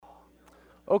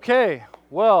Okay,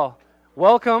 well,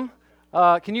 welcome.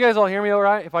 Can you guys all hear me all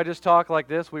right? If I just talk like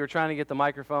this, we were trying to get the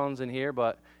microphones in here,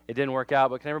 but it didn't work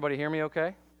out. But can everybody hear me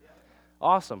okay?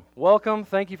 Awesome. Welcome.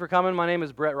 Thank you for coming. My name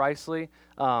is Brett Riceley.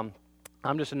 I'm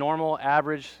just a normal,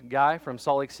 average guy from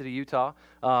Salt Lake City, Utah.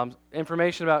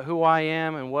 Information about who I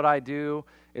am and what I do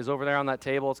is over there on that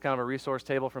table. It's kind of a resource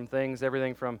table from things,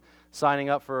 everything from signing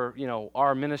up for,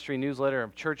 our ministry newsletter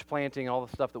of church planting, all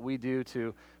the stuff that we do,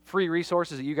 to free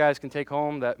resources that you guys can take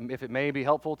home that if it may be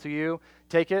helpful to you,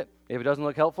 take it. If it doesn't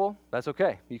look helpful, that's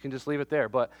okay. You can just leave it there.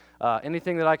 But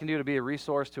anything that I can do to be a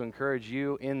resource to encourage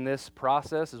you in this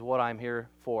process is what I'm here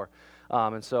for.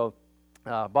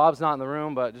 Bob's not in the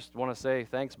room, but just want to say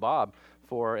thanks, Bob,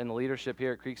 in the leadership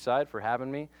here at Creekside for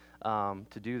having me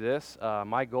to do this.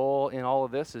 My goal in all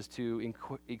of this is to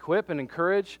equip and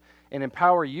encourage and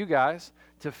empower you guys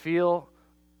to feel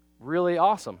really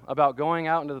awesome about going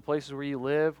out into the places where you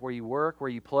live, where you work,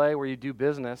 where you play, where you do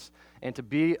business, and to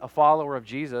be a follower of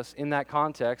Jesus in that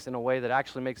context in a way that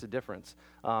actually makes a difference,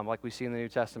 like we see in the New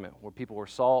Testament, where people were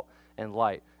salt and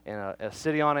light. And a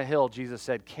city on a hill, Jesus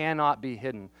said, cannot be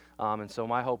hidden. And so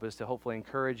my hope is to hopefully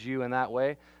encourage you in that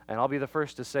way. And I'll be the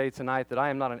first to say tonight that I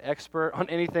am not an expert on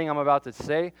anything I'm about to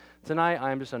say tonight.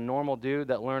 I am just a normal dude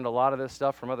that learned a lot of this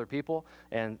stuff from other people.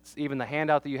 And even the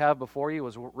handout that you have before you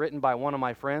was written by one of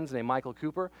my friends named Michael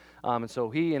Cooper. And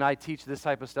so he and I teach this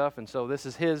type of stuff. And so this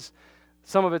is his.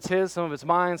 Some of it's his, some of it's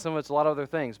mine, some of it's a lot of other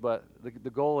things. But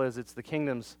the goal is it's the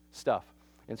kingdom's stuff.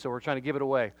 And so we're trying to give it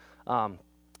away. Let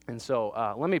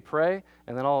me pray,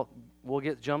 and then we'll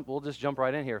just jump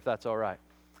right in here if that's all right.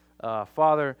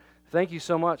 Father, thank you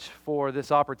so much for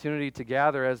this opportunity to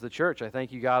gather as the church. I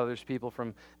thank you, God, there's people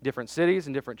from different cities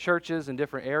and different churches and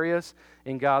different areas.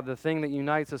 And God, the thing that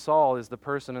unites us all is the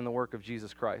person and the work of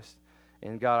Jesus Christ.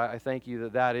 And God, I thank you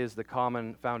that that is the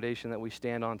common foundation that we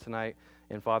stand on tonight.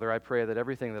 And Father, I pray that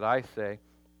everything that I say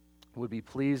would be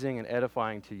pleasing and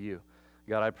edifying to you.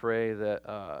 God, I pray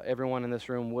that everyone in this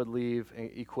room would leave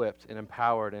equipped and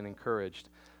empowered and encouraged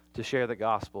to share the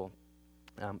gospel,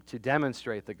 to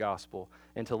demonstrate the gospel,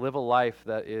 and to live a life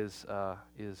that is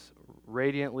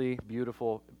radiantly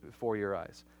beautiful before your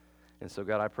eyes. And so,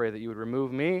 God, I pray that you would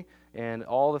remove me and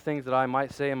all the things that I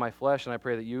might say in my flesh, and I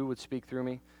pray that you would speak through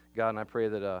me, God, and I pray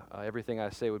that everything I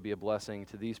say would be a blessing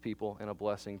to these people and a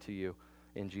blessing to you.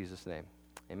 In Jesus' name,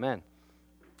 amen.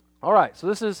 All right,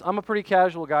 so I'm a pretty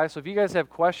casual guy, so if you guys have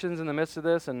questions in the midst of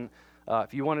this, and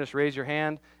if you want to just raise your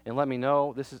hand and let me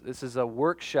know, this is a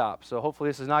workshop, so hopefully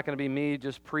this is not going to be me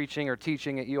just preaching or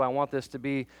teaching at you. I want this to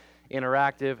be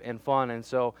interactive and fun, and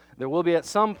so there will be at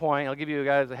some point, I'll give you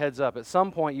guys a heads up, at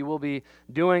some point you will be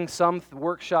doing some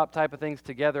workshop type of things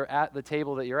together at the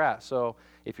table that you're at. So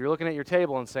if you're looking at your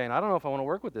table and saying, I don't know if I want to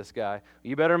work with this guy,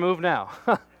 you better move now.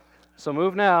 So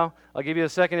move now. I'll give you a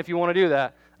second if you want to do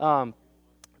that.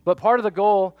 But part of the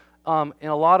goal in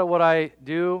a lot of what I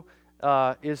do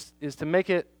is to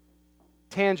make it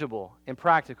tangible and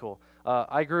practical.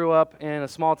 I grew up in a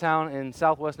small town in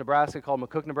southwest Nebraska called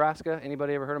McCook, Nebraska.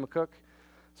 Anybody ever heard of McCook?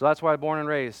 So that's where I was born and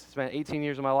raised. Spent 18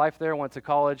 years of my life there. Went to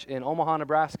college in Omaha,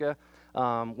 Nebraska.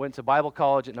 Went to Bible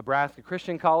college at Nebraska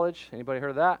Christian College. Anybody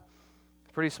heard of that?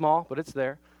 Pretty small, but it's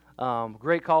there.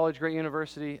 Great college, great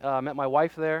university. Met my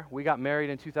wife there. We got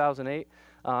married in 2008.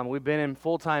 We've been in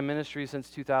full-time ministry since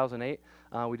 2008.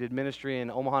 We did ministry in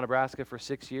Omaha, Nebraska for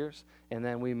 6 years, and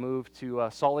then we moved to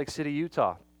Salt Lake City,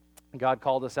 Utah. God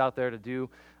called us out there to do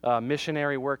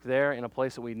missionary work there in a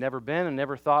place that we'd never been and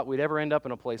never thought we'd ever end up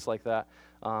in a place like that.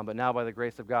 But now, by the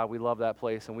grace of God, we love that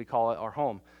place, and we call it our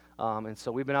home. And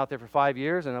so we've been out there for 5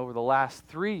 years, and over the last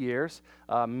 3 years,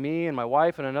 me and my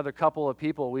wife and another couple of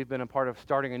people, we've been a part of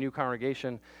starting a new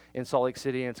congregation in Salt Lake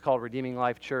City, and it's called Redeeming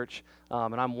Life Church.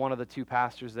 And I'm one of the two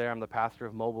pastors there. I'm the pastor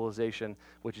of mobilization,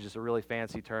 which is just a really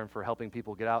fancy term for helping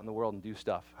people get out in the world and do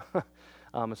stuff.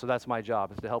 And so that's my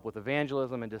job, is to help with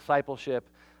evangelism and discipleship,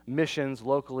 missions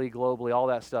locally, globally, all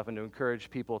that stuff, and to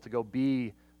encourage people to go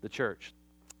be the church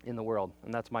in the world.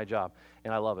 And that's my job,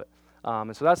 and I love it.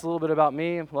 And so that's a little bit about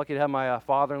me. I'm lucky to have my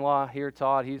father-in-law here,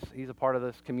 Todd. He's a part of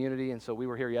this community, and so we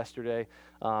were here yesterday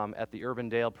at the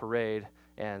Urbandale Parade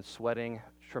and sweating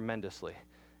tremendously,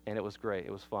 and it was great.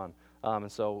 It was fun.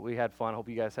 And so we had fun. Hope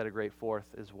you guys had a great 4th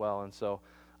as well. And so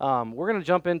we're going to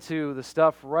jump into the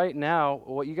stuff right now.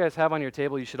 What you guys have on your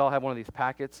table, you should all have one of these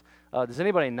packets. Does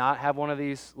anybody not have one of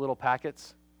these little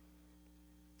packets?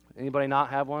 Anybody not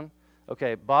have one?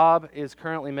 Okay, Bob is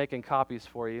currently making copies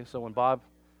for you, so when Bob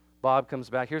comes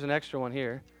back. Here's an extra one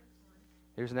here.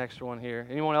 Here's an extra one here.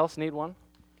 Anyone else need one?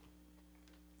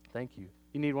 Thank you.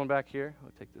 You need one back here?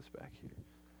 I'll take this back here.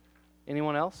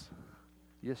 Anyone else?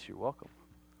 Yes, you're welcome.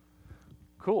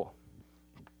 Cool.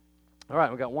 All right,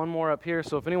 we got one more up here,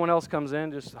 so if anyone else comes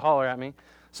in, just holler at me.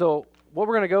 So what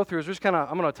we're going to go through is I'm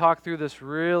going to talk through this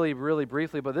really, really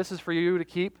briefly, but this is for you to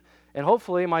keep, and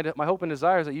hopefully my hope and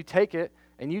desire is that you take it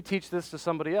and you teach this to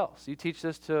somebody else. You teach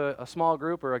this to a small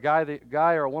group or a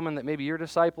guy or a woman that maybe you're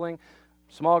discipling,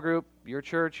 small group, your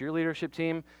church, your leadership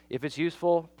team. If it's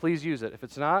useful, please use it. If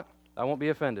it's not, I won't be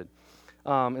offended.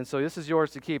 And so this is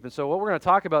yours to keep. And so what we're going to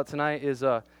talk about tonight is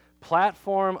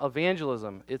platform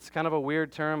evangelism. It's kind of a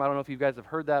weird term. I don't know if you guys have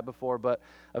heard that before, but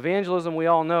evangelism, we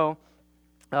all know,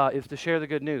 is to share the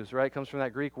good news, right? It comes from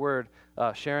that Greek word,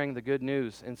 sharing the good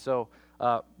news. And so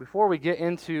before we get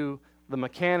into the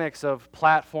mechanics of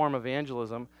platform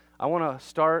evangelism, I want to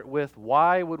start with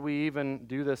why would we even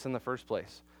do this in the first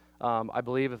place? I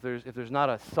believe if there's not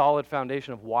a solid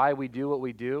foundation of why we do what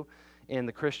we do in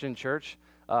the Christian church,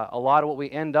 a lot of what we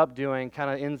end up doing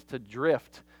kind of ends to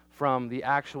drift from the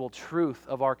actual truth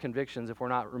of our convictions if we're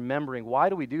not remembering why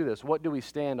do we do this, what do we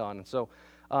stand on. And so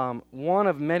one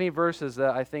of many verses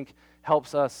that I think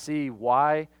helps us see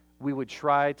why we would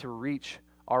try to reach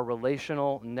our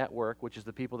relational network, which is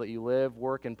the people that you live,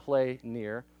 work, and play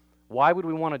near. Why would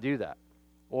we want to do that?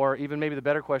 Or even maybe the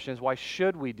better question is, why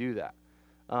should we do that?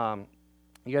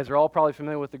 You guys are all probably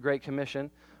familiar with the Great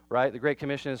Commission, right? The Great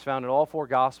Commission is found in all 4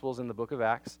 Gospels in the book of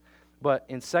Acts. But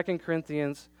in 2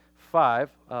 Corinthians 5,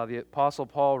 the Apostle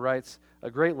Paul writes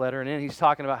a great letter, and in he's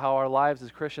talking about how our lives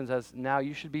as Christians now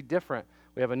you should be different.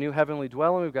 We have a new heavenly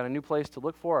dwelling. We've got a new place to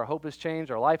look for. Our hope has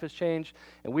changed. Our life has changed.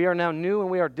 And we are now new and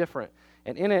we are different.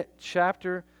 And in it,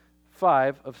 chapter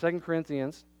 5 of 2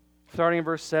 Corinthians, starting in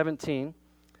verse 17,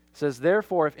 says,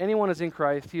 "Therefore, if anyone is in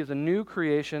Christ, he is a new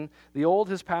creation. The old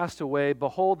has passed away.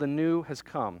 Behold, the new has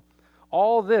come.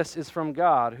 All this is from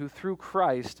God, who through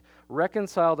Christ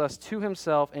reconciled us to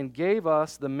himself and gave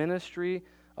us the ministry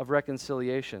of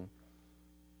reconciliation.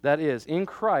 That is, in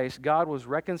Christ, God was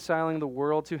reconciling the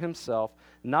world to himself,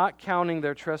 not counting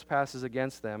their trespasses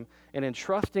against them, and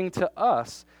entrusting to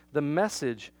us the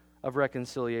message of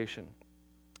reconciliation."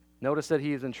 Notice that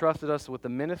he has entrusted us with the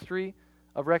ministry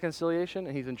of reconciliation,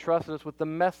 and he's entrusted us with the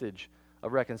message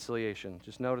of reconciliation.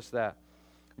 Just notice that.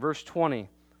 Verse 20,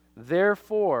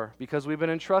 "Therefore," because we've been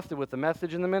entrusted with the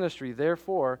message and the ministry,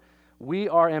 "therefore, we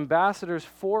are ambassadors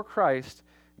for Christ,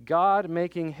 God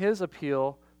making his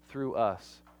appeal through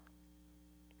us."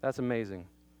 That's amazing.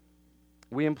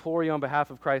 "We implore you on behalf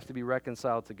of Christ to be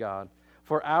reconciled to God.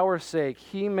 For our sake,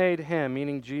 he made him,"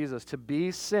 meaning Jesus, "to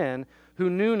be sin who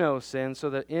knew no sin, so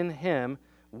that in him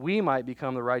we might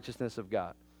become the righteousness of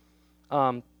God."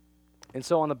 And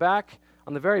so on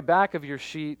the very back of your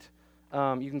sheet,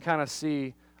 you can kind of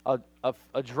see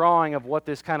a drawing of what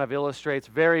this kind of illustrates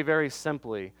very, very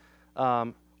simply.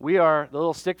 The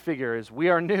little stick figure is we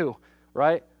are new,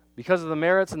 right? Because of the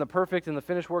merits and the perfect and the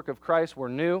finished work of Christ, we're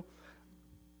new.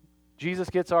 Jesus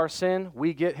gets our sin,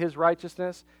 we get his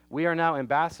righteousness. We are now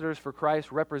ambassadors for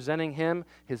Christ, representing him,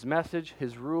 his message,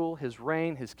 his rule, his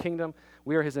reign, his kingdom.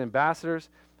 We are his ambassadors,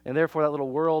 and therefore that little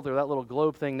world or that little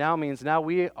globe thing now means now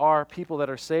we are people that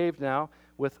are saved now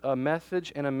with a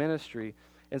message and a ministry.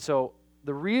 And so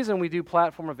the reason we do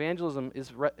platform evangelism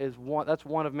is that's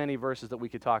one of many verses that we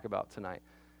could talk about tonight.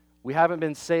 We haven't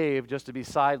been saved just to be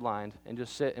sidelined and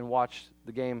just sit and watch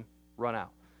the game run out.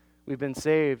 We've been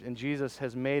saved, and Jesus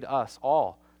has made us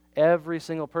all, every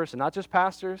single person, not just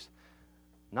pastors,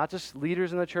 not just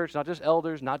leaders in the church, not just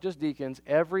elders, not just deacons.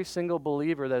 Every single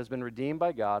believer that has been redeemed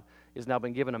by God has now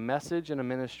been given a message and a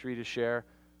ministry to share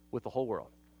with the whole world.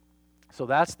 So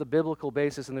that's the biblical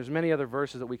basis, and there's many other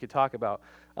verses that we could talk about.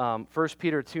 1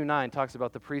 Peter 2:9 talks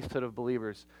about the priesthood of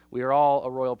believers. We are all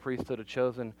a royal priesthood, a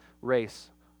chosen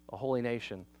race, a holy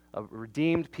nation, a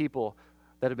redeemed people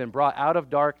that have been brought out of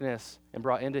darkness and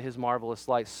brought into his marvelous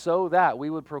light, so that we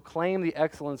would proclaim the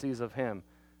excellencies of him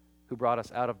who brought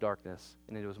us out of darkness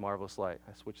and into his marvelous light.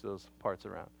 I switched those parts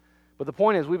around. But the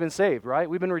point is, we've been saved, right?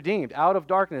 We've been redeemed out of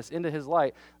darkness into his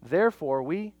light. Therefore,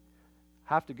 we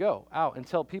have to go out and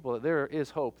tell people that there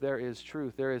is hope, there is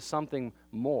truth, there is something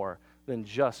more than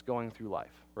just going through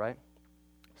life, right?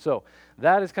 So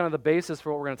that is kind of the basis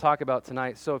for what we're going to talk about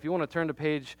tonight. So if you want to turn to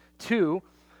page 2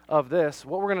 of this,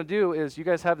 what we're going to do is you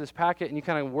guys have this packet and you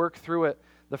kind of work through it.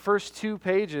 The first 2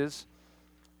 pages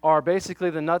are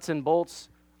basically the nuts and bolts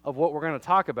of what we're going to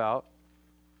talk about.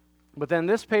 But then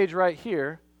this page right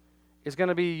here is going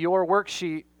to be your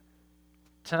worksheet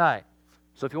tonight.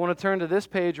 So if you want to turn to this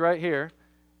page right here,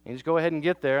 and just go ahead and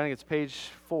get there. I think it's page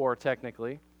 4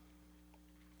 technically.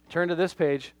 Turn to this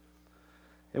page,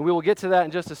 and we will get to that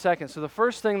in just a second. So the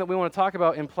first thing that we want to talk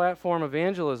about in platform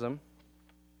evangelism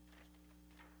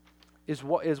is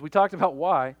we talked about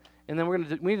why, and then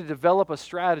we need to develop a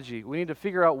strategy. We need to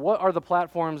figure out what are the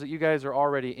platforms that you guys are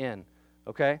already in,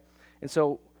 okay? And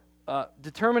so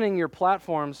determining your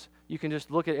platforms, you can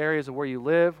just look at areas of where you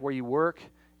live, where you work,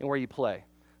 and where you play.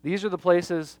 These are the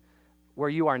places where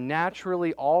you are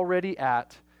naturally already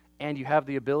at, and you have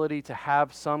the ability to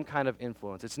have some kind of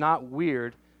influence. It's not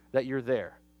weird that you're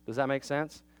there. Does that make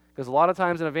sense? Because a lot of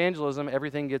times in evangelism,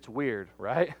 everything gets weird,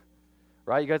 right?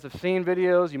 Right? You guys have seen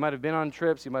videos, you might have been on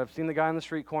trips, you might have seen the guy on the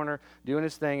street corner doing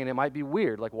his thing, and it might be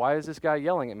weird. Like, why is this guy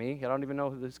yelling at me? I don't even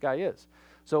know who this guy is.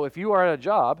 So if you are at a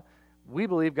job, we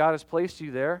believe God has placed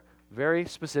you there very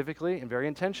specifically and very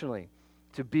intentionally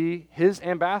to be his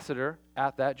ambassador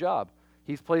at that job.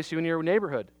 He's placed you in your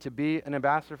neighborhood to be an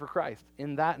ambassador for Christ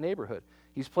in that neighborhood.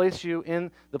 He's placed you in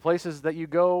the places that you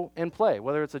go and play,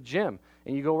 whether it's a gym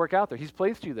and you go work out there. He's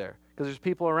placed you there because there's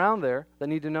people around there that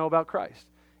need to know about Christ.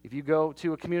 If you go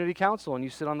to a community council and you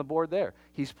sit on the board there,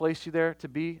 he's placed you there to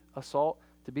be a salt,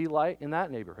 to be light in that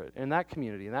neighborhood, in that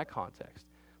community, in that context,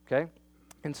 okay?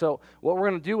 And so what we're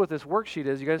going to do with this worksheet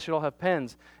is, you guys should all have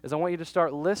pens, is I want you to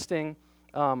start listing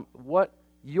what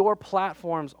your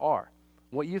platforms are,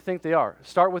 what you think they are.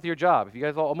 Start with your job. If you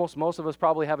guys most of us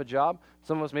probably have a job.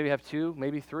 Some of us maybe have 2,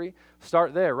 maybe 3.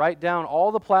 Start there. Write down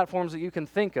all the platforms that you can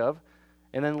think of,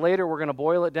 and then later we're going to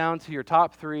boil it down to your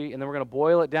top 3, and then we're going to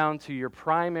boil it down to your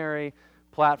primary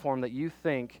platform that you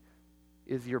think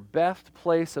is your best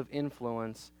place of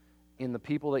influence in the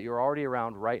people that you're already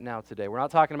around right now today. We're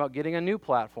not talking about getting a new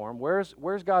platform.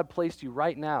 Where's God placed you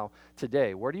right now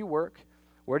today? Where do you work?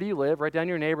 Where do you live? Write down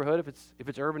your neighborhood. If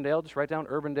it's Urbandale, just write down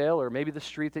Urbandale, or maybe the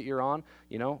street that you're on,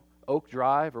 Oak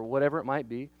Drive or whatever it might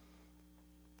be.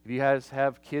 If you guys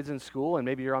have kids in school and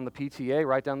maybe you're on the PTA,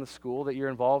 write down the school that you're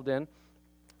involved in.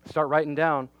 Start writing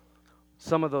down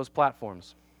some of those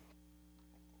platforms.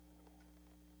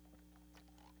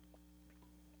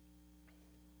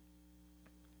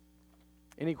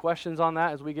 Any questions on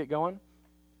that as we get going?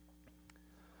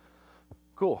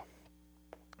 Cool.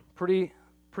 Pretty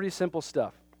simple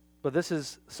stuff. But this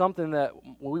is something that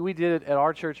we did at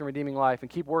our church in Redeeming Life, and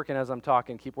keep working as I'm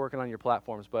talking, keep working on your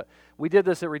platforms. But we did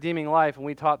this at Redeeming Life, and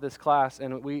we taught this class,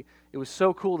 and it was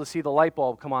so cool to see the light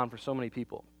bulb come on for so many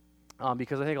people.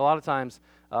 Because I think a lot of times,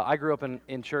 I grew up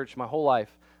in church my whole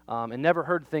life, and never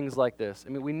heard things like this. I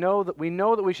mean, we know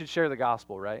that we should share the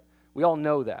gospel, right? We all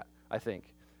know that, I think.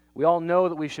 We all know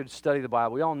that we should study the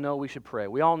Bible. We all know we should pray.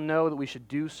 We all know that we should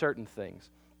do certain things.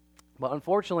 But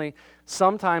unfortunately,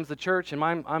 sometimes the church, and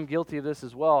I'm guilty of this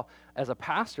as well, as a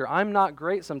pastor, I'm not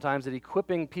great sometimes at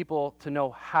equipping people to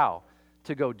know how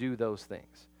to go do those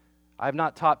things. I've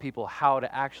not taught people how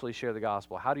to actually share the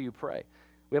gospel. How do you pray?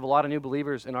 We have a lot of new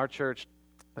believers in our church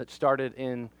that started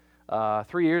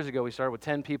 3 years ago. We started with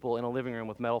 10 people in a living room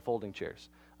with metal folding chairs.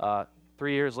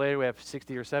 3 years later, we have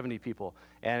 60 or 70 people,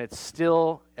 and it's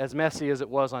still as messy as it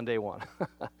was on day one.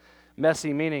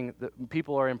 Messy meaning that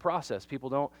people are in process. People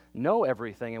don't know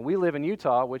everything, and we live in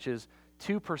Utah, which is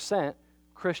 2%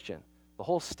 Christian. The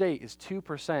whole state is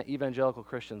 2% evangelical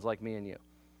Christians like me and you.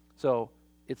 So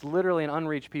it's literally an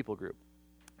unreached people group.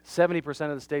 70%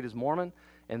 of the state is Mormon,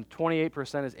 and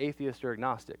 28% is atheist or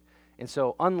agnostic. And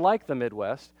so unlike the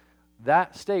Midwest,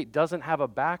 that state doesn't have a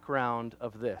background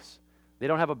of this. They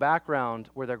don't have a background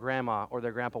where their grandma or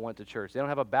their grandpa went to church. They don't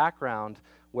have a background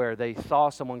where they saw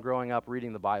someone growing up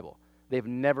reading the Bible. They've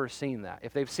never seen that.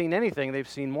 If they've seen anything, they've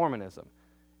seen Mormonism.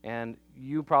 And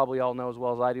you probably all know as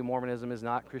well as I do, Mormonism is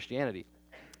not Christianity.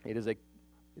 It's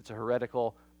a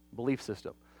heretical belief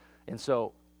system. And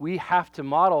so we have to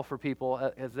model for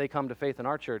people as they come to faith in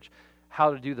our church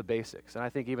how to do the basics. And I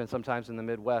think even sometimes in the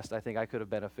Midwest, I think I could have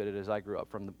benefited as I grew up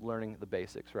from learning the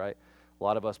basics, right? A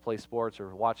lot of us play sports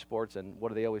or watch sports, and what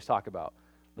do they always talk about?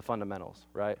 The fundamentals,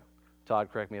 right? Todd,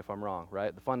 correct me if I'm wrong,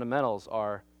 right? The fundamentals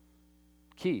are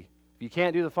key. If you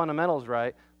can't do the fundamentals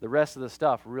right, the rest of the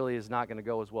stuff really is not going to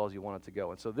go as well as you want it to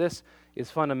go. And so this is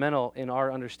fundamental in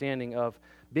our understanding of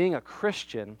being a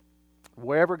Christian.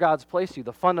 Wherever God's placed you,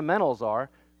 the fundamentals are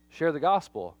share the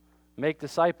gospel, make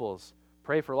disciples,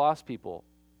 pray for lost people,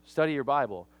 study your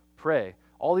Bible, pray.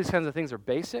 All these kinds of things are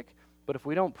basic, but if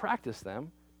we don't practice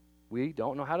them, we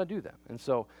don't know how to do them. And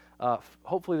so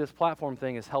hopefully this platform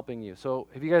thing is helping you. So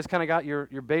have you guys kind of got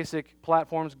your basic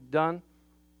platforms done?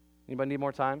 Anybody need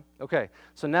more time? Okay,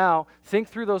 so now think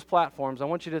through those platforms. I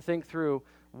want you to think through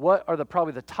what are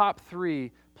probably the top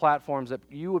 3 platforms that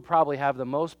you would probably have the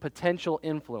most potential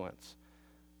influence.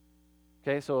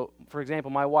 Okay, so for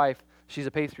example, my wife, she's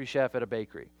a pastry chef at a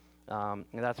bakery. And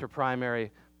that's her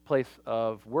primary place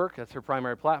of work. That's her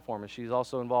primary platform. And she's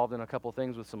also involved in a couple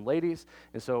things with some ladies.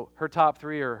 And so her top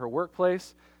 3 are her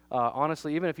workplace.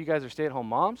 Honestly, even if you guys are stay-at-home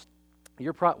moms,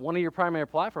 one of your primary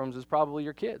platforms is probably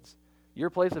your kids. Your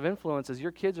place of influence as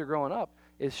your kids are growing up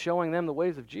is showing them the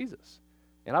ways of Jesus.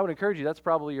 And I would encourage you, that's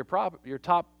probably your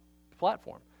top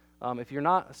platform. If you're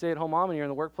not a stay-at-home mom and you're in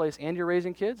the workplace and you're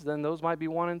raising kids, then those might be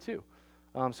 1 and 2.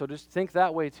 So just think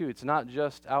that way too. It's not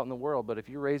just out in the world, but if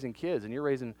you're raising kids and you're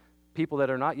raising people that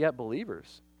are not yet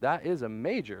believers, that is a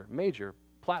major, major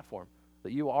platform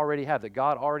that you already have, that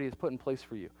God already has put in place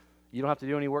for you. You don't have to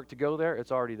do any work to go there.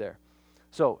 It's already there.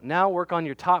 So now work on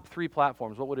your top 3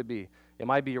 platforms. What would it be? It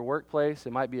might be your workplace.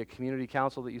 It might be a community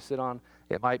council that you sit on.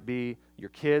 It might be your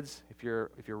kids, if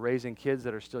you're raising kids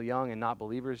that are still young and not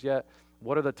believers yet.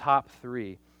 What are the top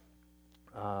 3?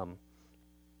 I'll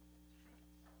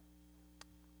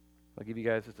give you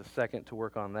guys just a second to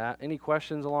work on that. Any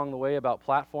questions along the way about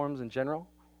platforms in general?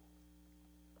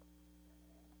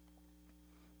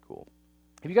 Cool.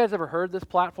 Have you guys ever heard this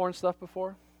platform stuff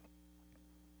before?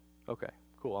 Okay,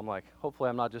 cool. I'm like, hopefully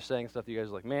I'm not just saying stuff that you guys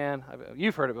are like, man,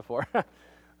 you've heard it before.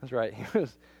 That's right.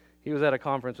 He was at a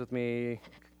conference with me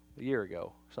a year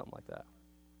ago, something like that.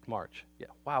 March. Yeah.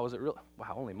 Wow, was it real?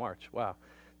 Wow, only March. Wow.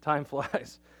 Time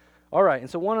flies. All right, and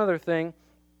so one other thing,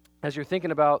 as you're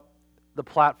thinking about the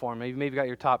platform, maybe got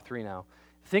your top 3 now.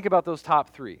 Think about those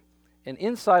top 3. And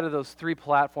inside of those 3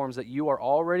 platforms that you are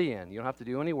already in, you don't have to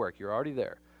do any work, you're already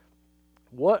there.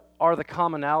 What are the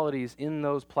commonalities in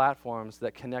those platforms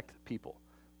that connect people?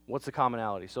 What's the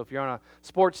commonality? So if you're on a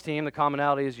sports team, the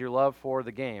commonality is your love for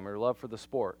the game or love for the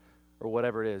sport or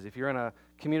whatever it is. If you're in a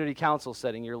community council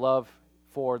setting, your love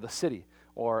for the city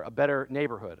or a better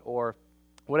neighborhood or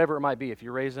whatever it might be. If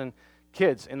you're raising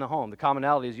kids in the home, the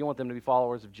commonality is you want them to be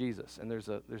followers of Jesus, and there's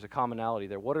a commonality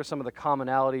there. What are some of the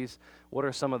commonalities? What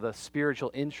are some of the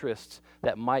spiritual interests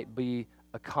that might be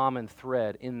a common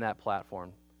thread in that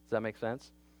platform? Does that make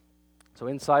sense? So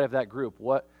inside of that group,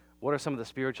 what are some of the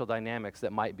spiritual dynamics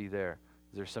that might be there?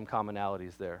 There's some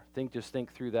commonalities there. Just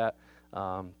think through that,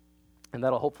 and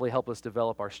that'll hopefully help us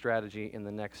develop our strategy in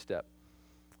the next step.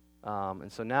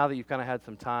 And so now that you've kind of had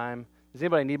some time, does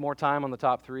anybody need more time on the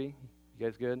top 3? You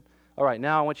guys good? All right,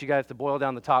 now I want you guys to boil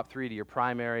down the top 3 to your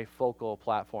primary focal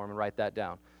platform and write that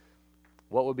down.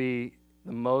 What would be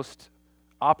the most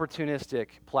opportunistic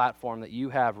platform that you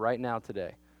have right now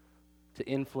today to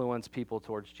influence people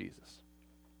towards Jesus?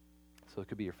 So it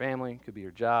could be your family, it could be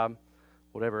your job,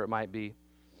 whatever it might be.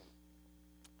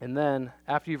 And then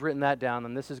after you've written that down,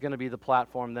 then this is going to be the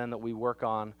platform then that we work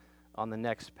on the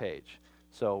next page.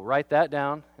 So write that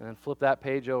down and then flip that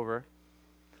page over.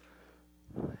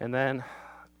 And then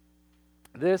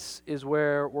this is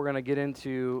where we're going to get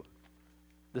into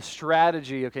the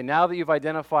strategy. Okay, now that you've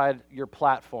identified your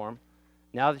platform,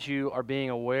 now that you are being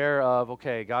aware of,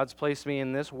 okay, God's placed me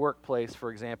in this workplace,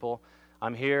 for example.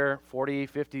 I'm here 40,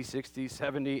 50, 60,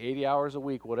 70, 80 hours a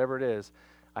week, whatever it is.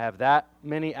 I have that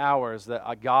many hours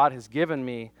that God has given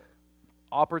me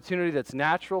opportunity that's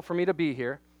natural for me to be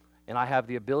here, and I have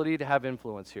the ability to have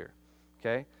influence here,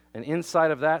 okay? And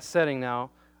inside of that setting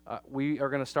now, we are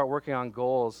going to start working on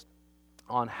goals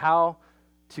on how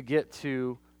to get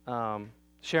to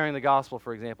sharing the gospel,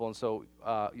 for example. And so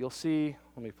you'll see,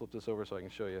 let me flip this over so I can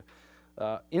show you.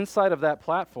 Inside of that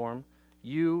platform,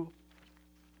 you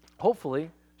hopefully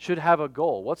should have a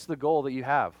goal. What's the goal that you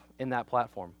have in that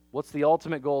platform? What's the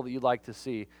ultimate goal that you'd like to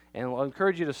see? And I'll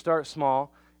encourage you to start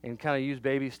small and kind of use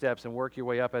baby steps and work your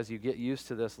way up as you get used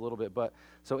to this a little bit. But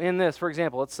so in this, for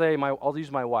example, let's say I'll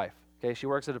use my wife. Okay, she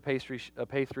works at a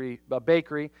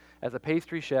bakery as a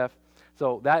pastry chef.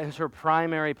 So that is her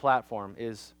primary platform,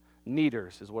 is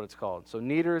Kneaders is what it's called. So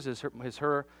Kneaders is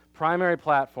her primary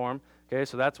platform. Okay,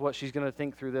 so that's what she's going to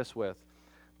think through this with.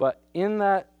 But in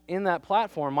that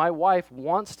platform, my wife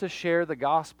wants to share the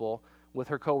gospel with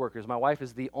her coworkers. My wife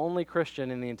is the only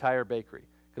Christian in the entire bakery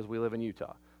because we live in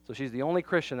Utah. So she's the only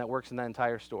Christian that works in that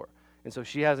entire store. And so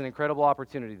she has an incredible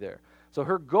opportunity there. So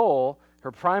her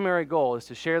primary goal is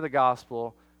to share the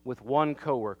gospel with one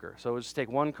coworker. So just take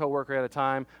one coworker at a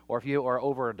time, or if you are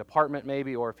over a department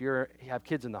maybe, or if you have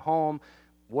kids in the home,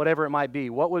 whatever it might be.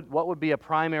 What would be a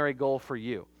primary goal for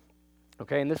you?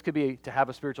 Okay, and this could be to have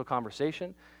a spiritual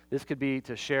conversation. This could be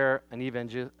to share an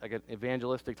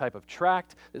evangelistic type of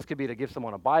tract. This could be to give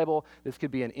someone a Bible. This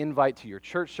could be an invite to your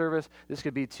church service. This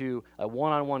could be to a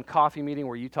one-on-one coffee meeting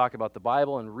where you talk about the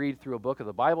Bible and read through a book of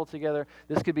the Bible together.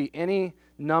 This could be any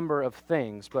number of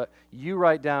things, but you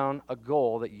write down a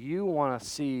goal that you want to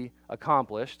see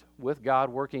accomplished with God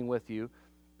working with you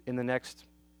in the next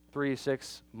 3,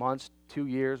 6 months, 2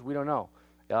 years. We don't know.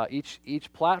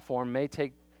 Each platform may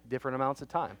take different amounts of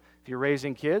time. If you're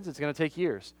raising kids, it's going to take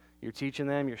years. You're teaching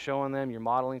them, you're showing them, you're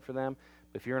modeling for them.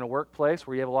 If you're in a workplace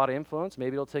where you have a lot of influence,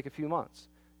 maybe it'll take a few months.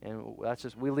 And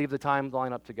we leave the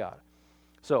timeline up to God.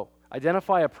 So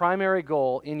identify a primary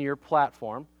goal in your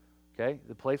platform, okay,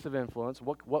 the place of influence.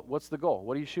 What's the goal?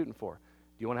 What are you shooting for?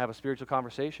 Do you want to have a spiritual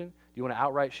conversation? Do you want to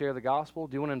outright share the gospel?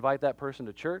 Do you want to invite that person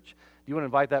to church? Do you want to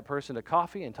invite that person to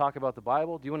coffee and talk about the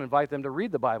Bible? Do you want to invite them to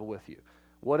read the Bible with you?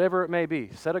 Whatever it may be,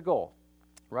 set a goal.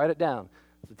 Write it down.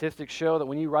 Statistics show that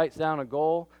when you write down a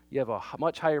goal, you have a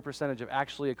much higher percentage of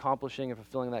actually accomplishing and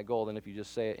fulfilling that goal than if you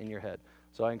just say it in your head.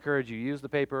 So I encourage you, use the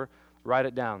paper, write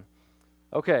it down.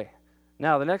 Okay,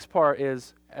 now the next part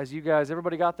is, as you guys,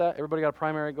 everybody got that? Everybody got a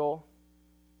primary goal?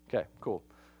 Okay, cool.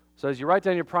 So as you write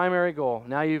down your primary goal,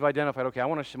 now you've identified, okay, I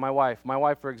want to, my wife,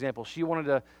 for example, she wanted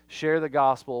to share the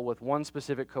gospel with one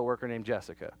specific coworker named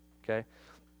Jessica, okay?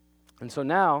 And so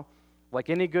now, like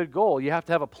any good goal, you have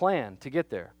to have a plan to get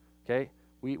there, okay?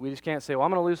 We just can't say, well, I'm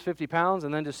going to lose 50 pounds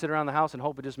and then just sit around the house and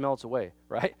hope it just melts away,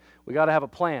 right? We got to have a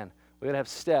plan. We got to have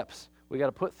steps. We got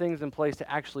to put things in place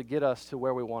to actually get us to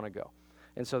where we want to go.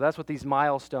 And so that's what these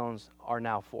milestones are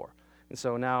now for. And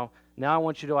so now I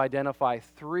want you to identify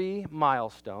 3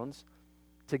 milestones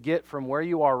to get from where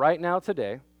you are right now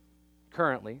today,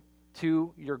 currently,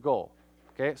 to your goal.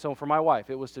 Okay, so for my wife,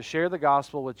 it was to share the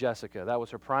gospel with Jessica. That was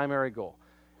her primary goal.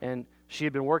 And she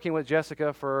had been working with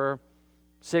Jessica for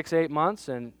 6-8 months,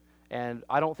 and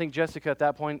I don't think Jessica at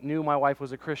that point knew my wife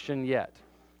was a Christian yet.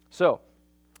 So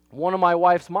one of my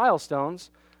wife's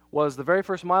milestones was, the very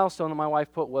first milestone that my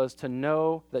wife put was to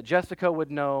know that Jessica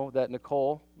would know that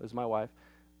Nicole, is my wife,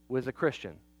 was a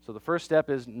Christian. So the first step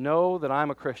is know that I'm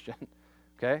a Christian,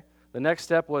 okay? The next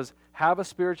step was have a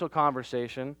spiritual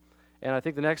conversation, and I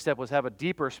think the next step was have a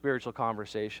deeper spiritual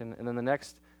conversation, and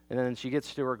then she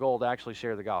gets to her goal to actually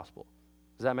share the gospel.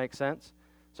 Does that make sense?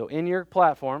 So in your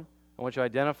platform, I want you to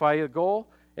identify your goal,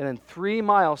 and then 3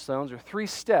 milestones or 3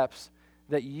 steps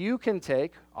that you can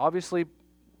take. Obviously,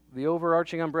 the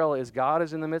overarching umbrella is God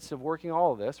is in the midst of working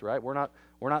all of this, right? We're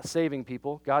not saving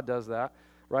people. God does that,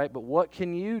 right? But what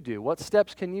can you do? What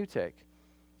steps can you take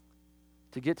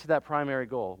to get to that primary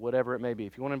goal, whatever it may be?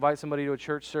 If you want to invite somebody to a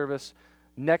church service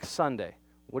next Sunday,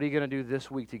 what are you going to do this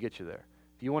week to get you there?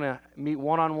 If you want to meet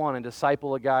one-on-one and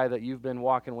disciple a guy that you've been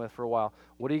walking with for a while,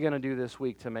 what are you going to do this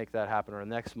week to make that happen, or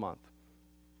next month?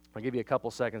 I'll give you a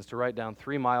couple seconds to write down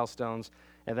 3 milestones,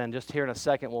 and then just here in a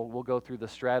second, we'll go through the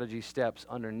strategy steps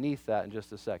underneath that in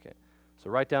just a second. So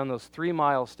write down those 3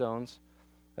 milestones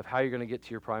of how you're going to get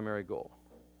to your primary goal.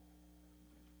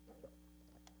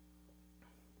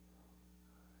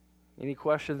 Any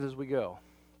questions as we go?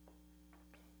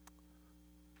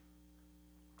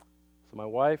 So my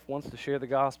wife wants to share the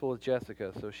gospel with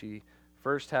Jessica, so she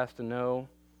first has to know.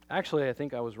 Actually, I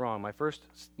think I was wrong. My first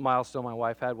milestone my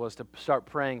wife had was to start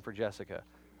praying for Jessica.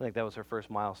 I think that was her first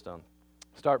milestone.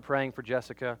 Start praying for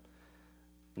Jessica.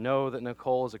 Know that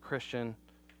Nicole is a Christian.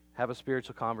 Have a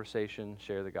spiritual conversation.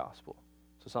 Share the gospel.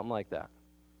 So something like that.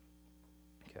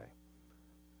 Okay.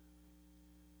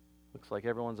 Looks like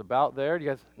everyone's about there. Do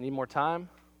you guys need more time?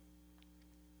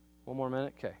 One more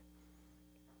minute? Okay.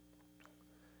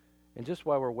 And just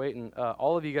while we're waiting,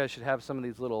 all of you guys should have some of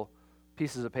these little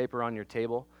pieces of paper on your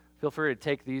table. Feel free to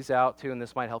take these out too, and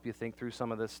this might help you think through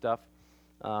some of this stuff.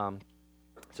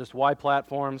 It's just why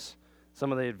platforms,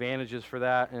 some of the advantages for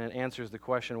that, and it answers the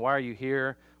question, why are you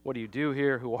here? What do you do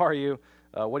here? Who are you?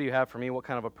 What do you have for me? What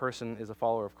kind of a person is a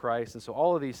follower of Christ? And so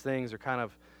all of these things are kind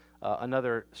of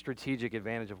another strategic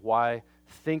advantage of why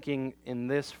thinking in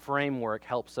this framework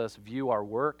helps us view our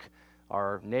work,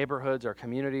 our neighborhoods, our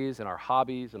communities, and our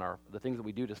hobbies, and the things that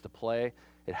we do just to play.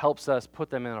 It helps us put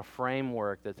them in a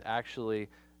framework that's actually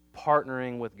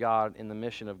partnering with God in the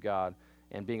mission of God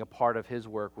and being a part of His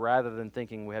work, rather than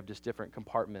thinking we have just different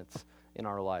compartments in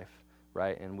our life,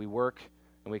 right? And we work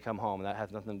and we come home, and that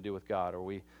has nothing to do with God. Or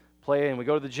we play and we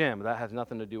go to the gym, and that has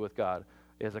nothing to do with God.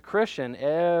 As a Christian,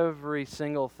 every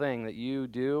single thing that you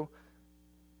do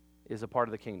is a part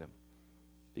of the kingdom,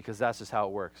 because that's just how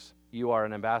it works. You are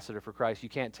an ambassador for Christ. You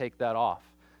can't take that off.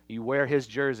 You wear His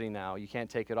jersey now. You can't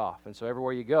take it off. And so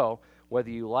everywhere you go, whether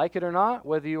you like it or not,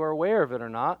 whether you are aware of it or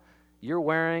not, you're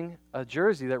wearing a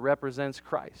jersey that represents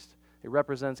Christ. It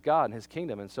represents God and His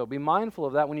kingdom. And so be mindful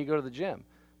of that when you go to the gym.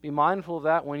 Be mindful of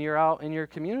that when you're out in your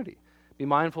community. Be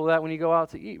mindful of that when you go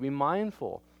out to eat. Be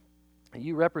mindful.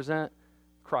 You represent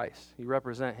Christ. You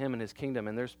represent Him and His kingdom.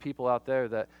 And there's people out there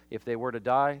that if they were to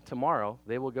die tomorrow,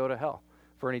 they will go to hell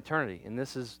for an eternity. And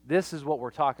this is what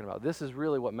we're talking about. This is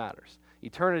really what matters.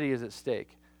 Eternity is at stake.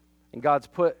 And God's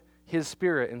put His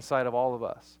Spirit inside of all of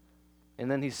us. And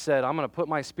then He said, I'm going to put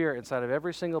my Spirit inside of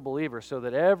every single believer so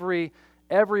that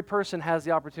every person has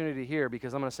the opportunity to hear,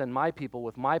 because I'm going to send my people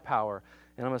with my power,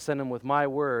 and I'm going to send them with my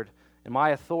word and my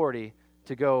authority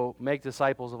to go make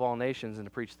disciples of all nations and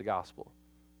to preach the gospel,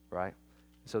 right?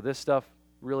 So this stuff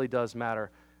really does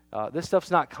matter. This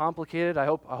stuff's not complicated.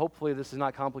 Hopefully this is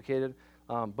not complicated,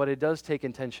 but it does take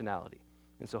intentionality.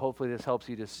 And so hopefully this helps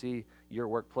you to see your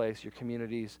workplace, your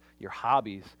communities, your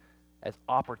hobbies as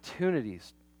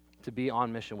opportunities to be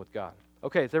on mission with God.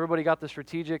 Okay, has everybody got the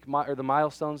strategic or the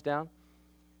milestones down?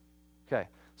 Okay,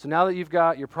 so now that you've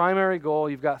got your primary goal,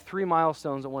 you've got 3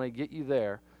 milestones that want to get you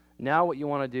there. Now what you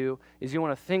want to do is you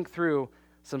want to think through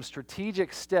some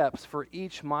strategic steps for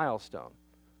each milestone.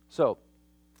 So,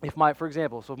 for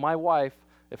example, my wife,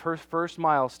 if her first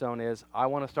milestone is, I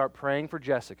want to start praying for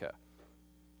Jessica,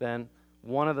 then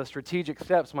one of the strategic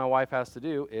steps my wife has to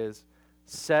do is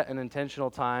set an intentional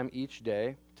time each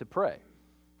day to pray.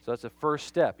 So that's the first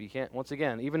step. You can't, once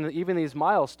again, even these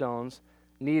milestones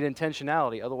need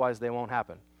intentionality, otherwise they won't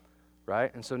happen,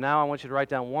 right? And so now I want you to write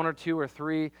down 1 or 2 or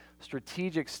 3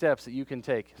 strategic steps that you can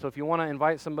take. So if you want to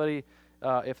invite somebody,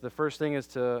 if the first thing is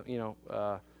to,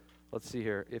 let's see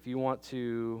here, if you want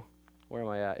to, where am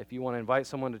I at? If you want to invite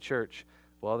someone to church,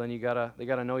 well, then they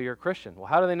gotta know you're a Christian. Well,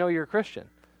 how do they know you're a Christian?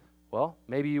 Well,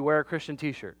 maybe you wear a Christian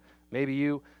t-shirt.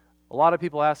 A lot of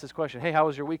people ask this question, hey, how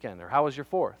was your weekend? Or how was your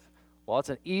 4th? Well, it's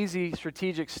an easy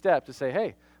strategic step to say,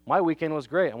 hey, my weekend was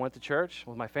great. I went to church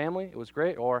with my family. It was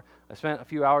great. Or I spent a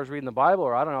few hours reading the Bible.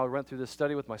 Or I went through this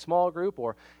study with my small group.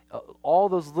 Or all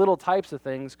those little types of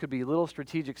things could be little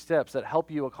strategic steps that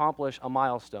help you accomplish a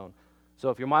milestone. So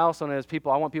if your milestone is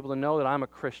I want people to know that I'm a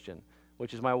Christian,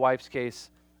 which is my wife's case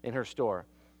in her store.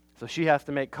 So she has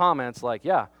to make comments like,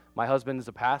 yeah, my husband is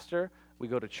a pastor. We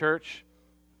go to church.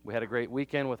 We had a great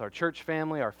weekend with our church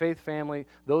family, our faith family.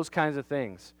 Those kinds of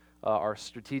things are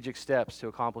strategic steps to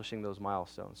accomplishing those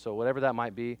milestones. So whatever that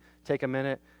might be, take a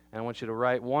minute, and I want you to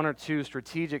write 1 or 2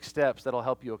 strategic steps that'll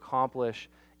help you accomplish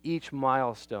each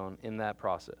milestone in that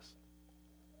process.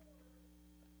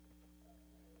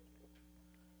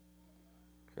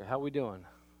 Okay, how we doing?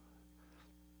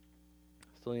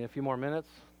 Still need a few more minutes,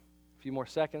 a few more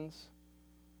seconds.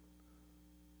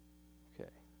 Okay,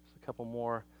 just a couple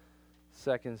more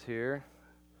seconds here.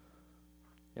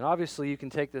 And obviously you can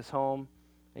take this home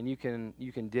and you can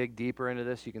dig deeper into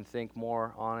this. You can think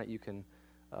more on it. You can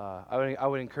I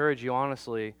would encourage you,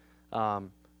 honestly,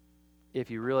 if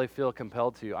you really feel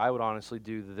compelled to, I would honestly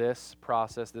do this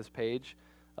process, this page,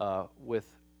 with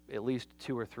at least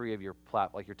 2 or 3 of your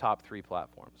top 3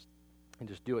 platforms, and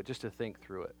just do it just to think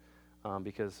through it,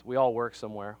 because we all work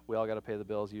somewhere. We all got to pay the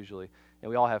bills usually, and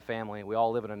we all have family. We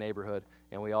all live in a neighborhood,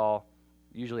 and we all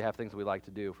usually have things that we like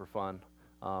to do for fun,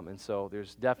 and so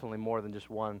there's definitely more than just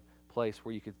one place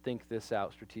where you could think this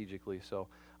out strategically. So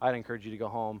I'd encourage you to go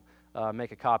home,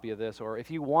 make a copy of this, or if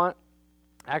you want,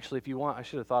 I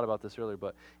should have thought about this earlier,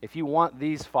 but if you want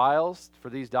these files for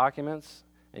these documents,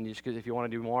 and if you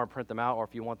want to do more, print them out, or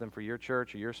if you want them for your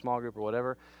church or your small group or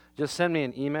whatever, just send me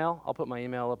an email. I'll put my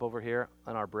email up over here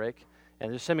on our break,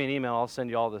 and just send me an email. I'll send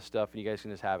you all this stuff, and you guys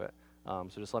can just have it.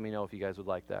 So just let me know if you guys would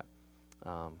like that.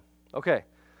 Okay.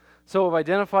 So we've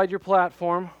identified your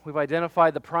platform, we've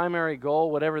identified the primary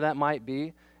goal, whatever that might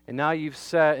be, and now you've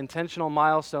set intentional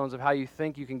milestones of how you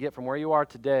think you can get from where you are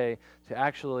today to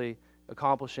actually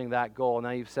accomplishing that goal.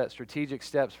 Now you've set strategic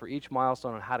steps for each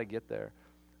milestone on how to get there.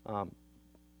 And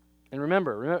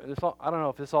remember I don't know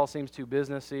if this all seems too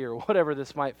businessy or whatever,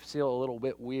 this might feel a little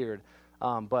bit weird,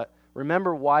 but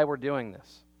remember why we're doing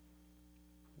this.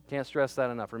 Can't stress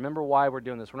that enough. Remember why we're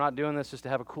doing this. We're not doing this just to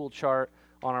have a cool chart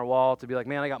on our wall to be like,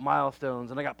 man, I got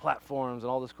milestones and I got platforms and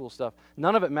all this cool stuff.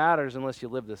 None of it matters unless you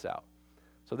live this out.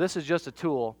 So this is just a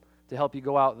tool to help you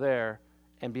go out there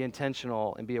and be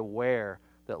intentional and be aware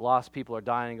that lost people are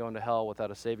dying and going to hell without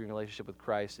a saving relationship with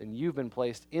Christ, and you've been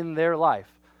placed in their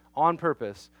life on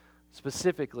purpose,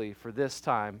 specifically for this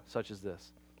time such as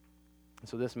this. And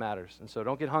so this matters. And so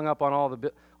don't get hung up on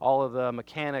all of the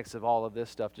mechanics of all of this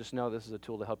stuff. Just know this is a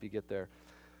tool to help you get there.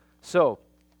 So,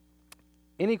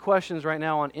 any questions right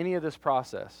now on any of this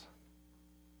process?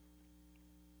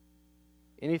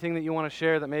 Anything that you want to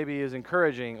share that maybe is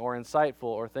encouraging or insightful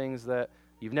or things that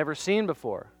you've never seen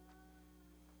before?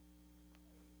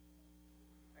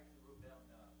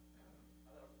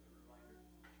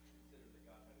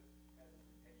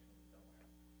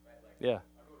 Yeah.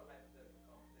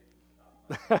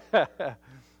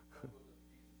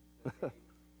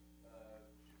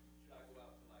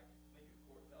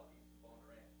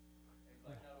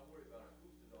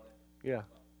 Yeah.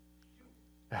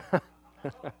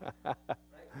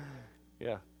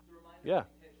 Yeah. Yeah.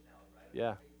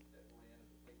 Yeah.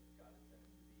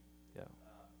 Yeah.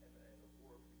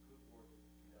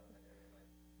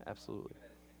 Absolutely.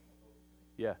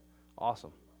 Yeah.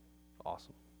 Awesome.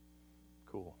 Awesome.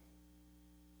 Cool.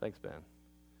 Thanks, Ben.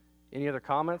 Any other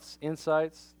comments,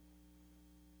 insights?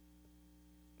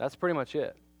 That's pretty much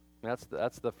it.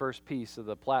 That's the first piece of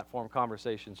the platform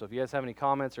conversation. So if you guys have any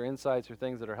comments or insights or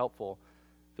things that are helpful,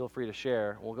 feel free to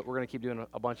share. We're going to keep doing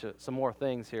some more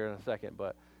things here in a second,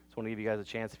 but just want to give you guys a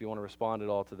chance if you want to respond at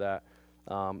all to that.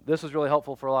 This was really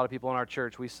helpful for a lot of people in our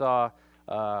church. We saw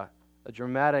a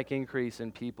dramatic increase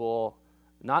in people,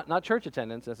 not church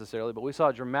attendance necessarily, but we saw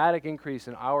a dramatic increase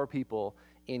in our people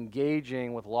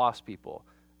engaging with lost people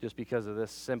just because of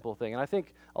this simple thing. And I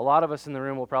think a lot of us in the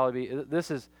room will probably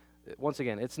once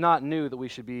again, it's not new that we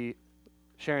should be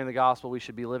sharing the gospel. We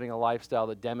should be living a lifestyle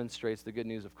that demonstrates the good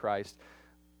news of Christ.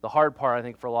 The hard part, I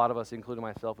think, for a lot of us, including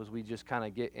myself, is we just kind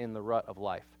of get in the rut of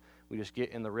life. We just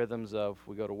get in the rhythms of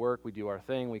we go to work, we do our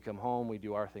thing, we come home, we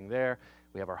do our thing there.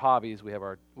 We have our hobbies, we have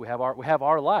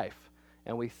our life,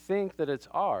 and we think that it's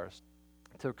ours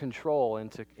to control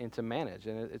and to manage,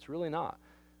 and it's really not.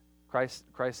 Christ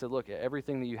said, "Look,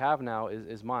 everything that you have now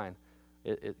is mine.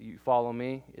 You follow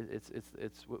me.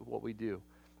 It's what we do."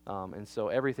 And so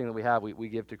everything that we have, we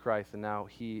give to Christ, and now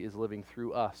He is living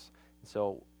through us. And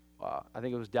so I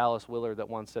think it was Dallas Willard that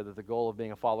once said that the goal of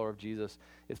being a follower of Jesus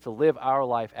is to live our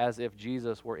life as if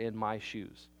Jesus were in my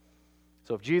shoes.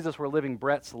 So if Jesus were living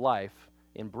Brett's life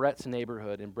in Brett's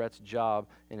neighborhood, in Brett's job,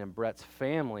 and in Brett's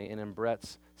family, and in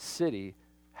Brett's city,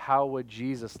 how would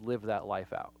Jesus live that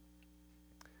life out?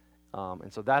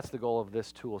 And so that's the goal of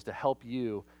this tool, is to help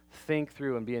you think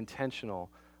through and be intentional,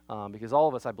 because all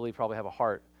of us, I believe, probably have a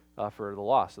heart for the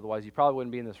lost. Otherwise, you probably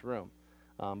wouldn't be in this room.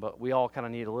 But we all kind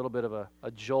of need a little bit of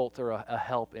a jolt or a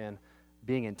help in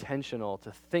being intentional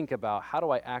to think about, how do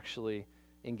I actually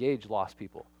engage lost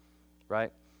people,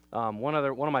 right? One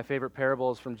of my favorite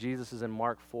parables from Jesus is in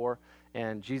Mark 4,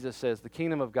 and Jesus says, the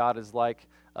kingdom of God is like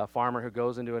a farmer who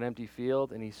goes into an empty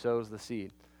field and he sows the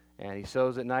seed. And he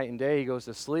sows it night and day, he goes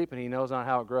to sleep, and he knows not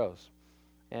how it grows.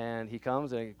 And he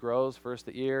comes and it grows, first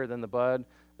the ear, then the bud,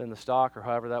 then the stalk, or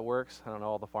however that works. I don't know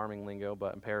all the farming lingo,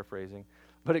 but I'm paraphrasing.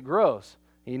 But it grows.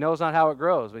 He knows not how it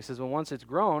grows. But he says, well, once it's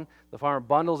grown, the farmer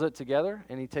bundles it together,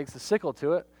 and he takes the sickle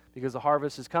to it because the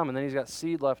harvest has come. And then he's got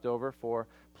seed left over for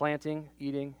planting,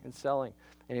 eating, and selling.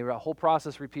 And the whole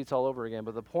process repeats all over again.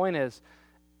 But the point is,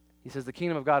 he says the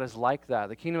kingdom of God is like that.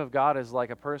 The kingdom of God is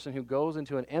like a person who goes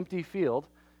into an empty field,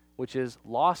 which is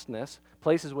lostness,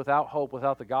 places without hope,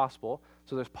 without the gospel.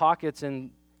 So there's pockets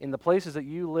in the places that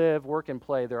you live, work, and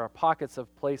play. There are pockets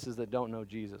of places that don't know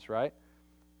Jesus, right?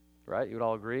 Right? You would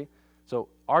all agree? So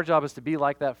our job is to be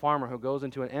like that farmer who goes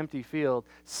into an empty field,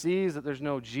 sees that there's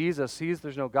no Jesus, sees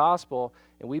there's no gospel,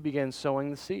 and we begin sowing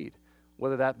the seed.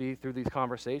 Whether that be through these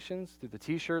conversations, through the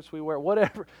T-shirts we wear,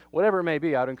 whatever it may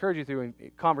be. I would encourage you through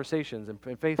conversations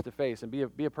and face-to-face, and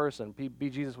be a person, be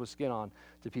Jesus with skin on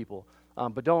to people.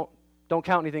 But don't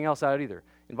count anything else out either.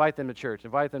 Invite them to church.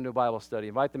 Invite them to a Bible study.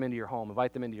 Invite them into your home.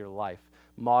 Invite them into your life.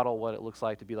 Model what it looks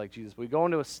like to be like Jesus. We go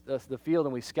into the field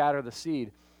and we scatter the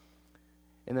seed,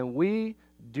 and then we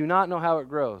do not know how it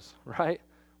grows, right?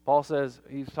 Paul says,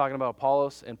 he's talking about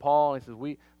Apollos and Paul, and he says,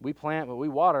 we plant, but we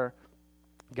water.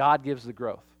 God gives the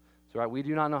growth. So, right, we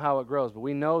do not know how it grows, but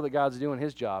we know that God's doing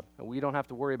His job, and we don't have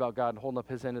to worry about God holding up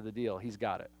His end of the deal. He's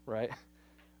got it, right?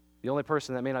 The only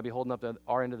person that may not be holding up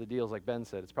our end of the deal is, like Ben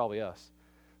said, it's probably us.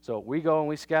 So we go and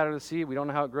we scatter the seed. We don't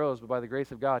know how it grows, but by the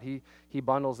grace of God, He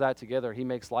bundles that together. He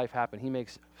makes life happen. He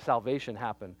makes salvation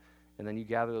happen. And then you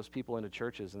gather those people into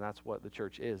churches, and that's what the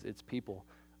church is. It's people,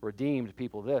 redeemed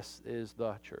people. This is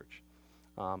the church.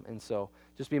 And so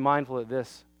just be mindful that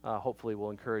this hopefully will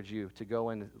encourage you to go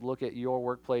and look at your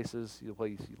workplaces, the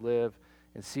place you live,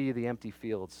 and see the empty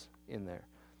fields in there.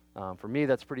 For me,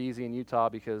 that's pretty easy in Utah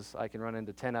because I can run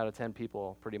into 10 out of 10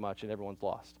 people pretty much, and everyone's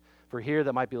lost. For here,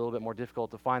 that might be a little bit more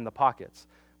difficult to find the pockets.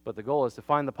 But the goal is to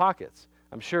find the pockets.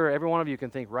 I'm sure every one of you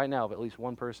can think right now of at least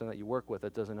one person that you work with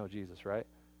that doesn't know Jesus, right?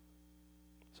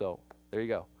 So there you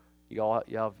go. You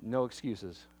have no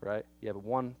excuses, right? You have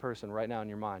one person right now in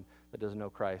your mind that doesn't know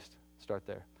Christ. Start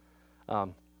there.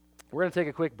 We're going to take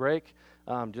a quick break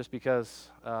just because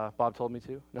Bob told me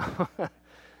to.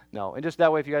 No, and just that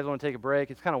way, if you guys want to take a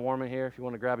break, it's kind of warm in here if you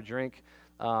want to grab a drink.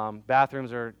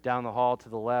 Bathrooms are down the hall to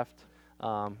the left,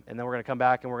 and then we're going to come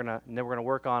back and we're going to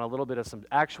work on a little bit of some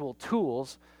actual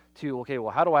tools to, okay,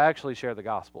 well, how do I actually share the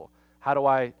gospel? How do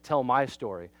I tell my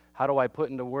story? How do I put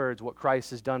into words what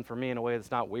Christ has done for me in a way that's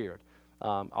not weird?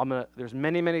 There's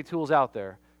many tools out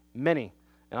there, many,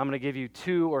 and I'm going to give you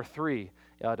 2 or 3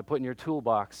 to put in your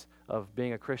toolbox of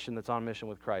being a Christian that's on mission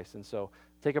with Christ. And so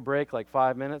take a break, like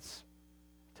 5 minutes,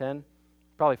 10,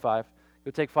 probably 5.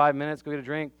 Go take 5 minutes, go get a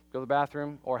drink, go to the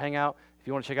bathroom, or hang out. If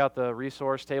you want to check out the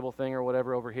resource table thing or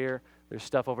whatever over here, there's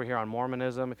stuff over here on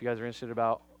Mormonism if you guys are interested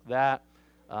about that.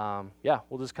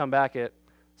 We'll just come back at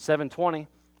 7:20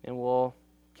 and we'll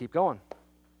keep going.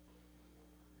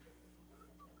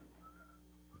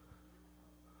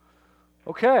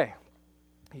 Okay.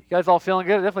 You guys all feeling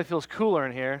good? It definitely feels cooler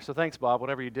in here, so thanks, Bob,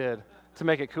 whatever you did to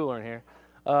make it cooler in here.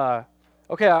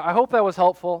 Okay, I hope that was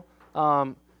helpful.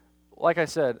 Like I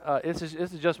said, this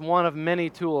is just one of many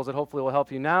tools that hopefully will help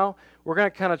you. Now, we're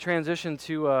going to kind of transition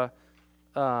to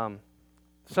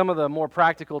some of the more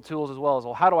practical tools as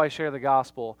well. How do I share the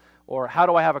gospel? Or how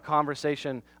do I have a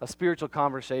conversation, a spiritual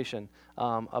conversation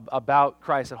about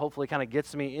Christ that hopefully kind of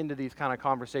gets me into these kind of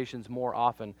conversations more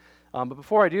often? But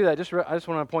before I do that, I just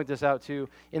want to point this out too.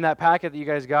 In that packet that you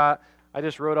guys got, I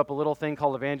just wrote up a little thing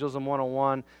called Evangelism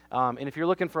 101. And if you're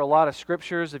looking for a lot of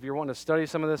scriptures, if you're wanting to study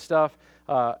some of this stuff,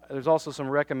 there's also some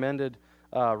recommended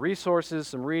resources,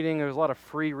 some reading. There's a lot of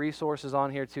free resources on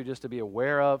here too, just to be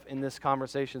aware of in this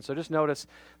conversation. So just notice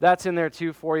that's in there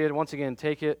too for you. Once again,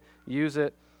 take it, use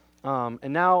it.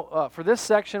 And now for this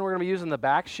section, we're going to be using the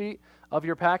back sheet of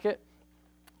your packet.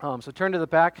 So turn to the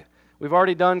back. We've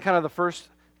already done kind of the first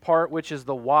part, which is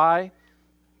the why.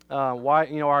 Why,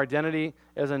 our identity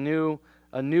as a new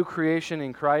creation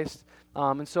in Christ.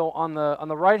 And so on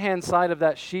the right-hand side of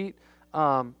that sheet,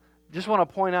 just want to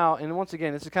point out, and once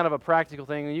again, this is kind of a practical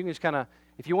thing. You can just kind of,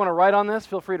 if you want to write on this,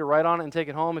 feel free to write on it and take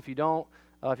it home. If you don't,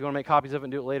 if you want to make copies of it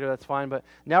and do it later, that's fine. But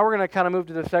now we're going to kind of move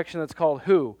to the section that's called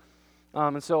Who.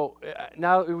 And so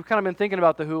now we've kind of been thinking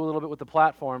about the who a little bit with the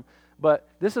platform, but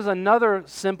this is another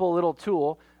simple little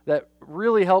tool that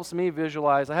really helps me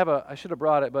visualize. I should have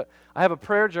brought it, but I have a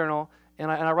prayer journal,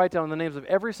 and I write down the names of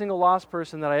every single lost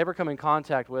person that I ever come in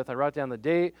contact with. I write down the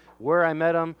date, where I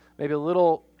met them, maybe a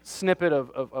little snippet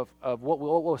of what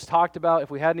was talked about, if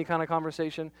we had any kind of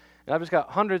conversation. And I've just got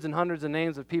hundreds and hundreds of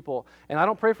names of people, and I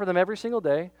don't pray for them every single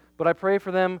day, but I pray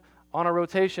for them on a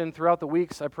rotation throughout the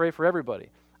weeks. I pray for everybody.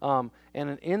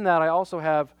 And in that, I also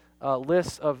have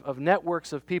lists of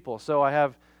networks of people. So I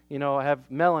have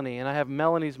Melanie, and I have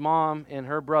Melanie's mom and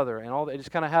her brother, and all. I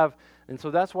just kind of have, and so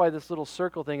that's why this little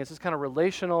circle thing is this kind of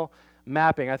relational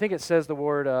mapping. I think it says the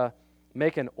word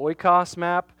make an oikos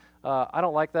map. I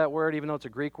don't like that word, even though it's a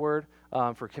Greek word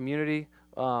for community.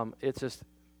 It's just,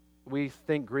 we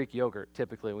think Greek yogurt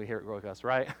typically when we hear oikos,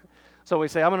 right? So we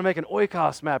say, I'm going to make an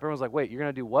oikos map. Everyone's like, wait, you're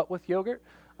going to do what with yogurt?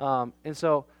 And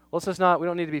so let's just we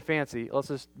don't need to be fancy. Let's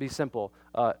just be simple.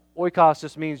 Oikos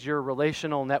just means your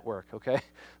relational network, okay?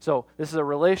 So this is a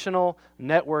relational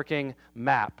networking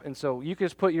map. And so you can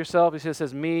just put yourself, it just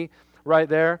says me right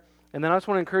there. And then I just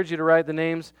want to encourage you to write the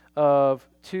names of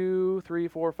 2, 3,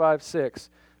 4, 5, 6.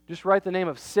 Just write the name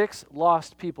of 6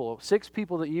 lost people, 6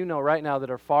 people that you know right now that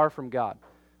are far from God.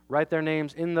 Write their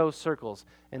names in those circles.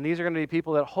 And these are going to be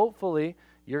people that hopefully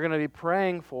you're going to be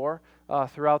praying for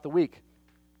throughout the week.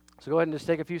 So go ahead and just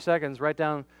take a few seconds, write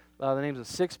down the names of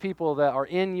 6 people that are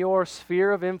in your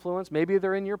sphere of influence. Maybe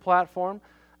they're in your platform,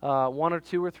 1 or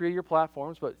 2 or 3 of your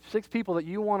platforms, but 6 people that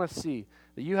you want to see,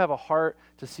 that you have a heart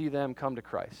to see them come to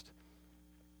Christ.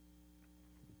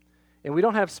 And we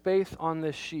don't have space on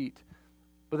this sheet,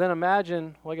 but then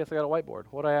imagine, I guess I got a whiteboard.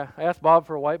 I asked Bob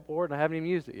for a whiteboard, and I haven't even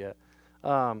used it yet.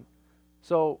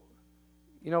 So,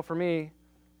 for me,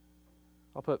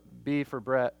 I'll put B for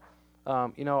Brett.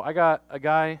 I got a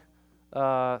guy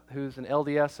who's an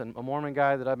LDS and a Mormon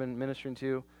guy that I've been ministering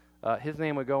to. His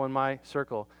name would go in my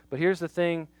circle. But here's the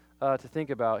thing to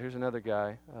think about. Here's another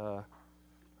guy.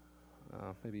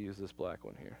 Maybe use this black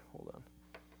one here. Hold on.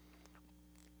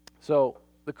 So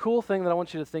the cool thing that I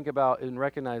want you to think about and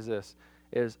recognize this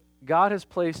is God has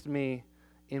placed me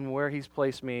in where He's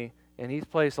placed me, and He's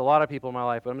placed a lot of people in my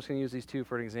life, but I'm just going to use these 2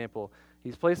 for an example.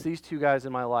 He's placed these 2 guys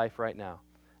in my life right now.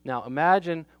 Now,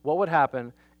 imagine what would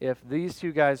happen if these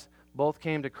 2 guys both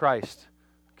came to Christ,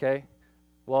 okay?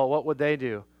 Well, what would they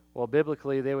do? Well,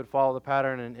 biblically, they would follow the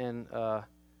pattern, and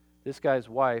this guy's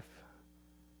wife,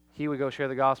 he would go share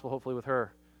the gospel, hopefully, with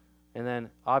her. And then,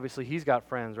 obviously, he's got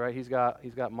friends, right? He's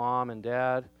got mom and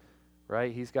dad,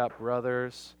 right? He's got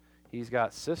brothers. He's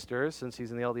got sisters, since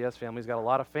he's in the LDS family. He's got a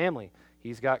lot of family.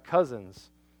 He's got cousins,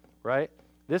 right?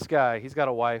 This guy, he's got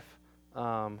a wife.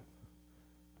 You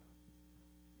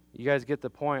guys get the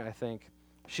point, I think.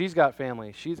 She's got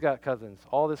family. She's got cousins.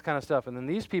 All this kind of stuff. And then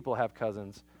these people have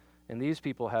cousins. And these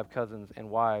people have cousins and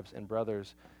wives and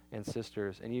brothers and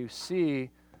sisters. And you see,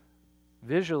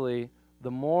 visually,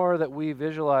 the more that we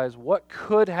visualize what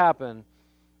could happen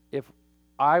if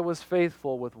I was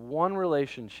faithful with one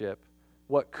relationship,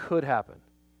 what could happen.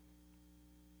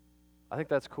 I think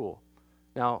that's cool.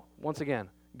 Now, once again,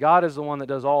 God is the one that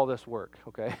does all this work,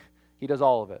 okay? He does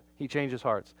all of it. He changes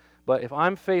hearts. But if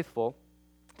I'm faithful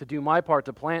to do my part,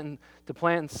 to plant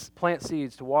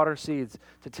seeds, to water seeds,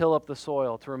 to till up the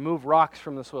soil, to remove rocks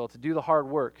from the soil, to do the hard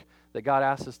work that God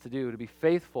asks us to do, to be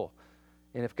faithful.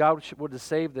 And if God were to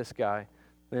save this guy,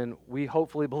 then we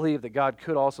hopefully believe that God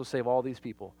could also save all these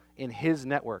people in his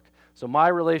network. So my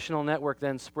relational network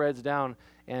then spreads down,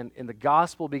 and the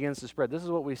gospel begins to spread. This is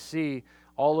what we see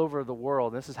all over the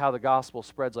world. This is how the gospel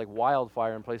spreads like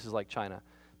wildfire in places like China,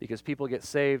 because people get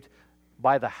saved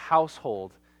by the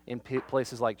household in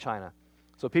places like China.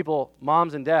 So people,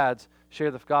 moms and dads,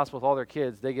 share the gospel with all their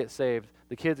kids. They get saved.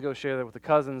 The kids go share that with the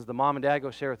cousins. The mom and dad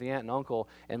go share with the aunt and uncle.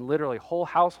 And literally whole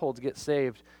households get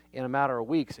saved in a matter of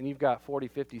weeks. And you've got 40,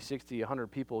 50, 60, 100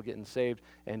 people getting saved.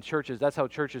 And churches, that's how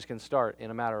churches can start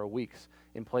in a matter of weeks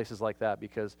in places like that,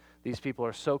 because these people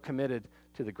are so committed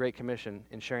to the Great Commission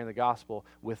and sharing the gospel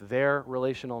with their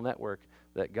relational network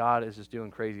that God is just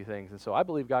doing crazy things. And so I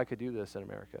believe God could do this in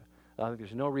America. I think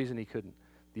there's no reason he couldn't.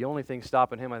 The only thing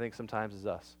stopping him, I think, sometimes is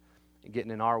us.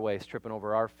 Getting in our way, tripping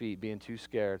over our feet, being too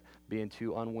scared, being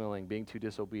too unwilling, being too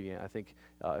disobedient. I think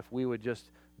if we would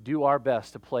just do our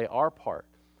best to play our part,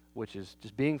 which is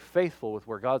just being faithful with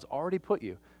where God's already put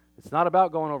you. It's not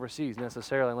about going overseas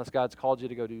necessarily, unless God's called you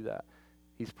to go do that.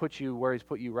 He's put you where he's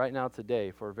put you right now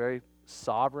today for a very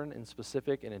sovereign and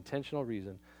specific and intentional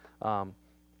reason.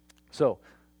 So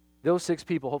those 6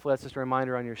 people, hopefully that's just a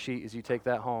reminder on your sheet as you take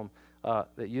that home, that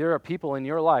there are people in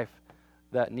your life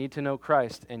that need to know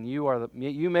Christ, and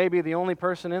you may be the only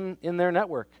person in their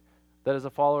network that is a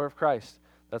follower of Christ.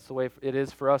 That's the way it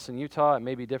is for us in Utah. It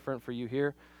may be different for you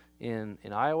here in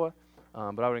Iowa,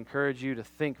 but I would encourage you to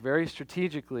think very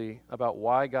strategically about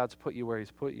why God's put you where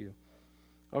he's put you.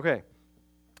 Okay,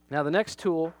 now the next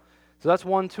tool, so that's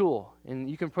one tool, and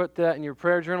you can put that in your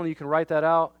prayer journal. You can write that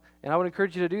out, and I would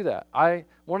encourage you to do that.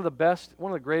 One of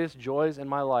the greatest joys in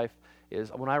my life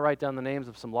is when I write down the names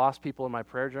of some lost people in my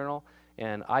prayer journal,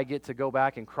 and I get to go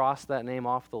back and cross that name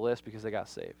off the list because they got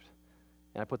saved.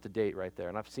 And I put the date right there,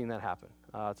 and I've seen that happen.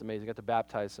 It's amazing. I got to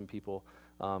baptize some people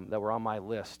that were on my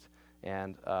list.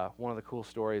 And one of the cool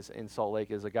stories in Salt Lake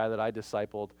is a guy that I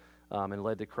discipled and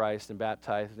led to Christ and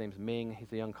baptized. His name's Ming.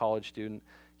 He's a young college student.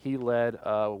 He led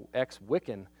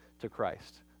ex-Wiccan to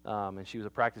Christ, and she was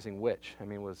a practicing witch. I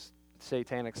mean, was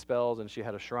satanic spells, and she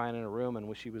had a shrine in a room,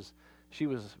 and she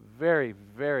was very,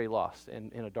 very lost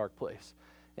in a dark place.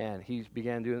 And he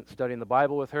began studying the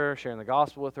Bible with her, sharing the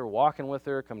gospel with her, walking with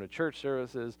her, coming to church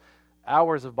services,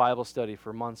 hours of Bible study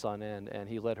for months on end, and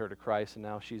he led her to Christ, and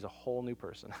now she's a whole new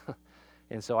person.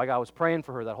 And so I was praying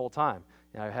for her that whole time.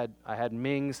 And I had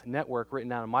Ming's network written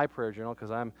down in my prayer journal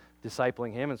because I'm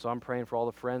discipling him, and so I'm praying for all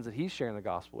the friends that he's sharing the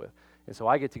gospel with. And so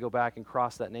I get to go back and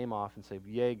cross that name off and say,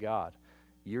 yay, God,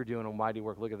 you're doing a mighty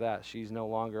work. Look at that. She's no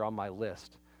longer on my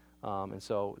list. And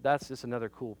so that's just another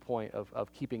cool point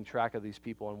of keeping track of these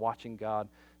people and watching God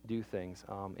do things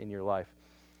in your life.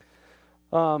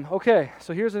 Okay,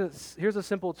 so here's a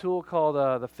simple tool called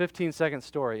the 15-second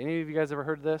story. Any of you guys ever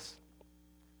heard of this?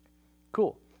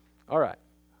 Cool. All right.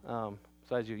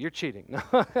 Besides you're cheating.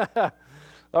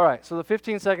 All right, so the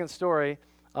 15-second story,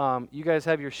 you guys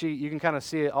have your sheet. You can kind of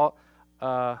see it all.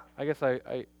 I guess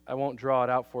I won't draw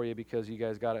it out for you because you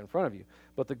guys got it in front of you.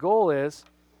 But the goal is...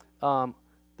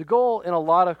 the goal in a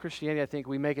lot of Christianity, I think,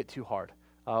 we make it too hard.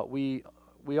 We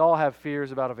all have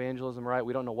fears about evangelism, right?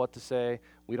 We don't know what to say.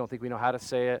 We don't think we know how to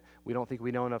say it. We don't think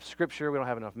we know enough scripture. We don't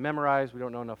have enough memorized. We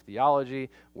don't know enough theology.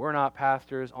 We're not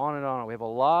pastors, on and on. We have a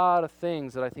lot of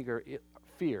things that I think are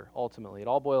fear, ultimately. It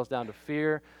all boils down to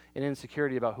fear and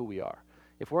insecurity about who we are.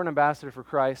 If we're an ambassador for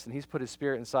Christ and he's put his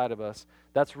Spirit inside of us,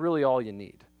 that's really all you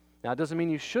need. Now, it doesn't mean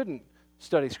you shouldn't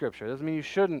study scripture. It doesn't mean you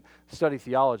shouldn't study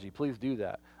theology. Please do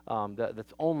that.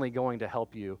 That's only going to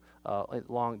help you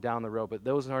long down the road. But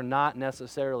those are not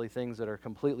necessarily things that are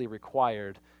completely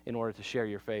required in order to share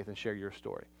your faith and share your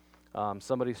story.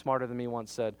 Somebody smarter than me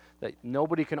once said that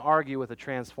nobody can argue with a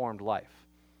transformed life,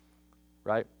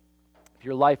 right? If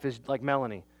your life is like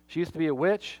Melanie. She used to be a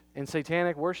witch and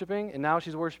satanic worshiping, and now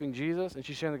she's worshiping Jesus, and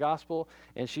she's sharing the gospel,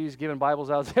 and she's giving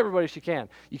Bibles out to everybody she can.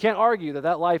 You can't argue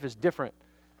that life is different.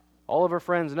 All of her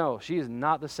friends know she is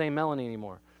not the same Melanie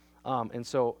anymore. And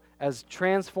so as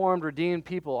transformed, redeemed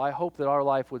people, I hope that our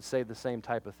life would say the same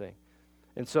type of thing.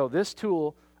 And so this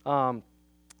tool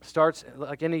starts,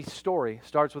 like any story,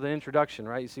 starts with an introduction,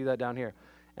 right? You see that down here.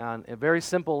 And a very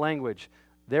simple language.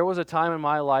 There was a time in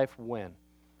my life when,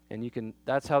 and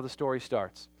that's how the story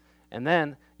starts. And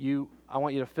then I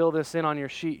want you to fill this in on your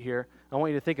sheet here. I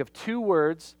want you to think of 2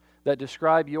 words that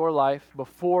describe your life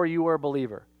before you were a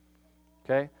believer.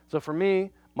 Okay? So for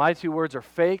me, my 2 words are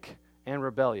fake and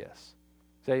rebellious.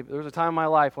 Say, there was a time in my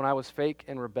life when I was fake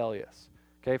and rebellious.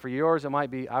 Okay, for yours, it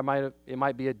might be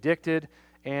addicted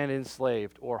and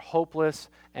enslaved, or hopeless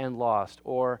and lost,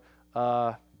 or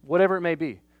whatever it may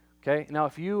be. Okay? Now,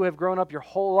 if you have grown up your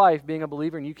whole life being a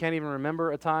believer and you can't even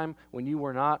remember a time when you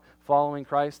were not following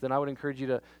Christ, then I would encourage you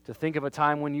to think of a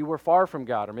time when you were far from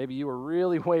God, or maybe you were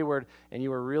really wayward and you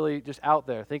were really just out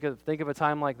there. Think of a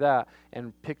time like that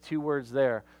and pick 2 words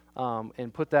there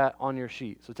and put that on your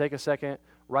sheet. So take a second,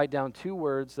 write down 2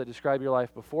 words that describe your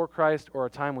life before Christ or a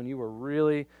time when you were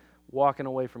really walking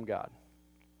away from God.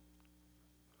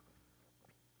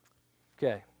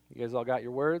 Okay, you guys all got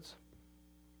your words?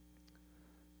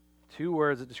 2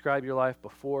 words that describe your life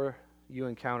before you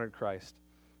encountered Christ.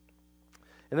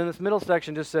 And then this middle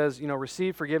section just says,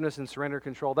 receive forgiveness and surrender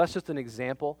control. That's just an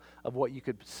example of what you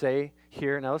could say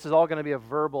here. Now, this is all going to be a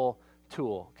verbal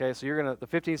tool, okay? So the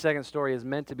 15-second story is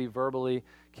meant to be verbally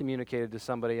communicated to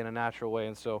somebody in a natural way.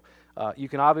 And so you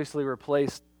can obviously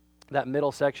replace that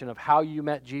middle section of how you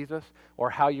met Jesus or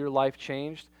how your life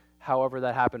changed, however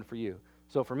that happened for you.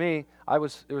 So for me, there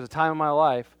was a time in my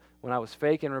life when I was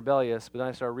fake and rebellious, but then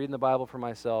I started reading the Bible for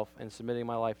myself and submitting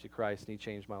my life to Christ, and He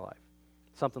changed my life.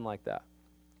 Something like that,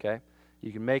 okay?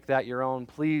 You can make that your own.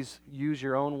 Please use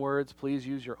your own words. Please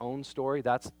use your own story.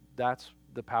 That's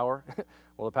the power.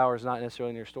 Well, the power is not necessarily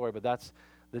in your story, but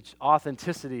the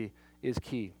authenticity is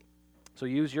key. So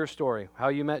use your story, how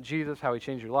you met Jesus, how He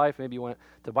changed your life. Maybe you went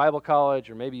to Bible college,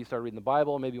 or maybe you started reading the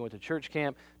Bible, maybe you went to church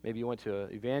camp, maybe you went to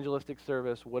an evangelistic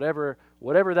service, whatever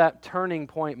that turning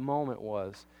point moment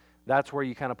was. That's where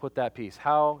you kind of put that piece.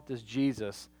 How does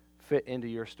Jesus fit into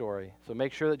your story? So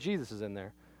make sure that Jesus is in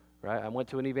there, right? I went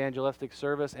to an evangelistic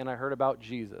service and I heard about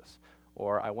Jesus.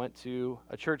 Or I went to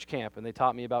a church camp and they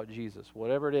taught me about Jesus.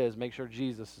 Whatever it is, make sure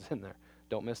Jesus is in there.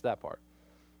 Don't miss that part.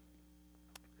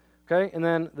 Okay, and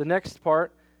then the next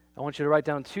part, I want you to write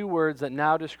down 2 words that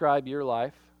now describe your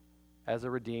life as a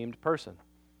redeemed person.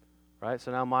 Right?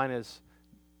 So now mine is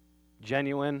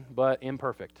genuine but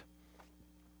imperfect.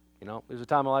 There's a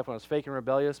time in my life when I was fake and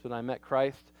rebellious, but I met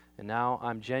Christ, and now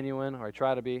I'm genuine, or I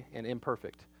try to be, and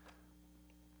imperfect.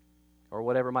 Or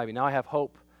whatever it might be. Now I have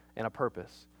hope and a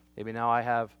purpose. Maybe now I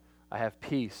have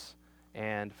peace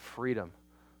and freedom.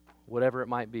 Whatever it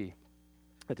might be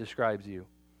that describes you.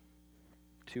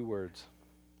 2 words.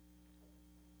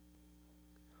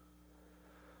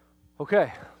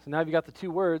 Okay, so now you've got the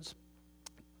 2 words.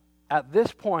 At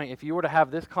this point, if you were to have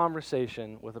this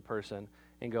conversation with a person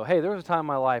and go, hey, there was a time in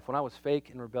my life when I was fake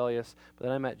and rebellious, but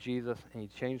then I met Jesus and He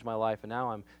changed my life, and now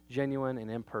I'm genuine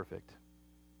and imperfect.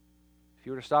 If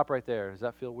you were to stop right there, does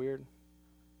that feel weird?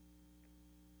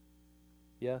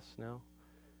 Yes? No?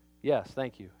 Yes,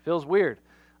 thank you. Feels weird.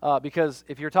 Because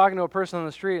if you're talking to a person on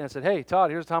the street and I said, hey,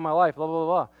 Todd, here's a time in my life, blah, blah,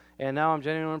 blah, blah, and now I'm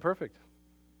genuine and perfect.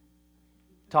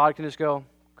 Todd can just go,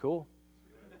 cool.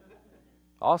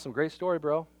 Awesome, great story,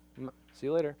 bro. See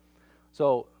you later.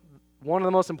 So one of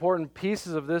the most important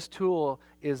pieces of this tool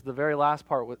is the very last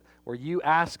part where you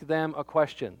ask them a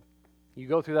question. You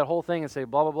go through that whole thing and say,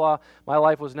 blah, blah, blah, my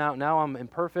life was now I'm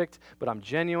imperfect, but I'm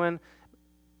genuine.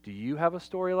 Do you have a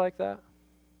story like that?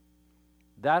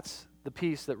 That's the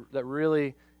piece that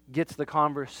really gets the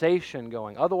conversation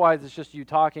going. Otherwise, it's just you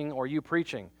talking or you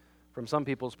preaching from some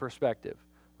people's perspective,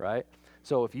 right?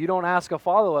 So if you don't ask a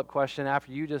follow-up question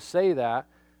after you just say that,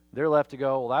 they're left to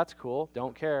go, well, that's cool,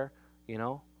 don't care,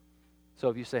 So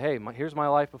if you say, hey, here's my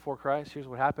life before Christ, here's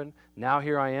what happened, now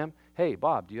here I am. Hey,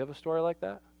 Bob, do you have a story like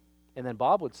that? And then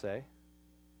Bob would say,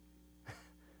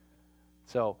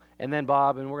 and then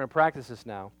Bob, and we're going to practice this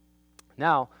now.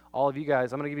 Now, all of you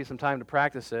guys, I'm going to give you some time to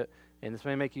practice it, and this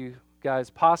may make you guys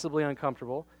possibly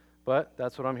uncomfortable, but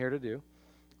that's what I'm here to do.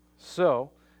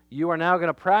 So, you are now going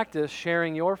to practice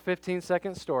sharing your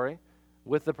 15-second story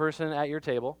with the person at your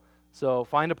table. So,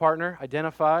 find a partner,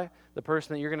 identify the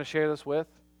person that you're going to share this with,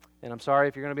 and I'm sorry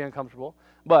if you're going to be uncomfortable,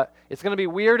 but it's going to be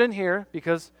weird in here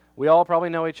because we all probably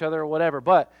know each other or whatever,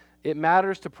 but it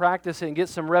matters to practice it and get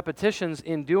some repetitions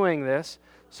in doing this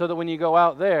so that when you go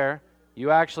out there,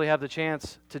 you actually have the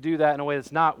chance to do that in a way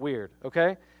that's not weird,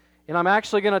 okay? And I'm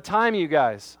actually going to time you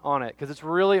guys on it because it's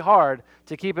really hard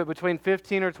to keep it between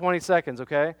 15 or 20 seconds,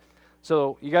 okay?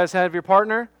 So you guys have your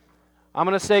partner. I'm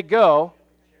going to say go.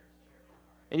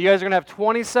 And you guys are going to have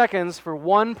 20 seconds for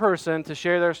one person to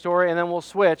share their story, and then we'll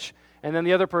switch, and then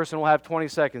the other person will have 20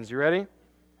 seconds. You ready?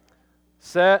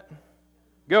 Set.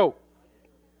 Go.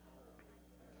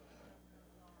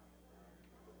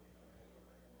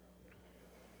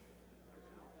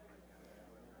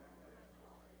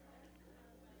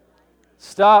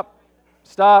 Stop.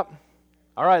 Stop.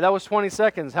 All right, that was 20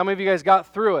 seconds. How many of you guys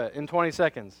got through it in 20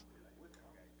 seconds?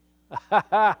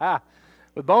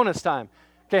 With bonus time.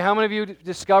 Okay, how many of you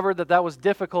discovered that was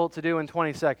difficult to do in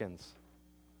 20 seconds?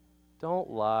 Don't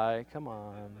lie. Come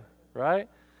on. Right?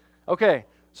 Okay,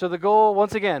 so the goal,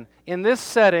 once again, in this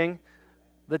setting,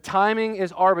 the timing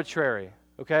is arbitrary,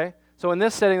 okay? So in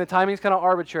this setting, the timing is kind of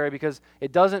arbitrary because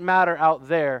it doesn't matter out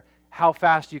there how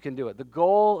fast you can do it. The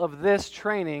goal of this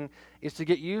training is to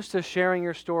get used to sharing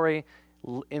your story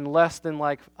in less than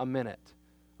like a minute,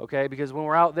 okay? Because when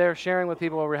we're out there sharing with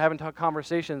people, or we're having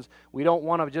conversations, we don't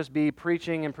want to just be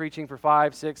preaching and preaching for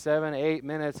 5, 6, 7, 8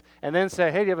 minutes and then say,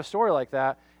 hey, do you have a story like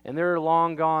that? And they're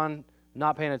long gone,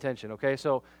 not paying attention, okay?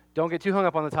 So don't get too hung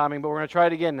up on the timing, but we're going to try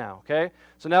it again now, okay?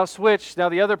 So now switch. Now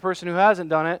the other person who hasn't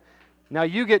done it, now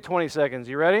you get 20 seconds.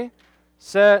 You ready?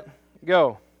 Set,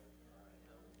 go.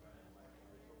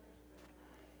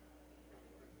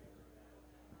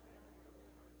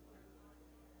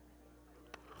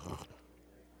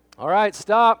 All right,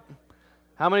 stop.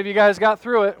 How many of you guys got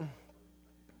through it?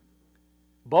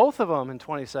 Both of them in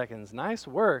 20 seconds. Nice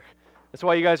work. That's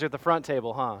why you guys are at the front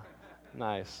table, huh?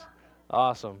 Nice.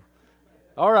 Awesome.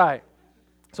 All right.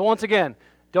 So once again,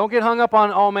 don't get hung up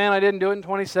on, oh man, I didn't do it in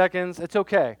 20 seconds. It's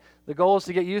okay. The goal is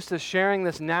to get used to sharing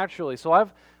this naturally. So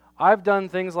I've done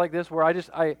things like this where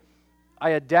I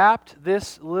adapt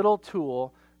this little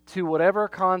tool to whatever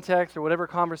context or whatever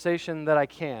conversation that I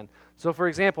can. So for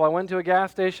example, I went to a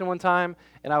gas station one time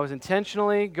and I was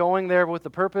intentionally going there with the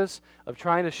purpose of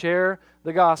trying to share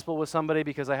the gospel with somebody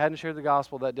because I hadn't shared the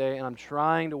gospel that day, and I'm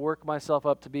trying to work myself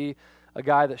up to be a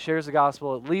guy that shares the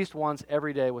gospel at least once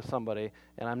every day with somebody,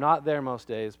 and I'm not there most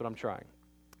days, but I'm trying.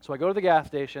 So I go to the gas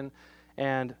station,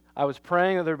 and I was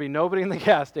praying that there would be nobody in the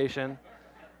gas station,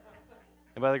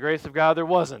 and by the grace of God, there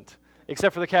wasn't,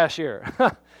 except for the cashier.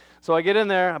 So I get in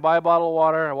there, I buy a bottle of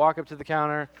water, I walk up to the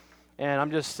counter, and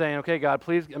I'm just saying, okay, God,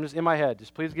 please, I'm just in my head,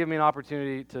 just please give me an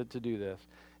opportunity to do this.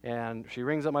 And she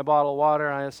rings up my bottle of water,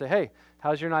 and I just say, hey,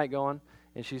 how's your night going?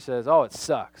 And she says, oh, it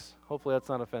sucks. Hopefully that's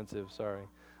not offensive, sorry.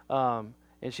 And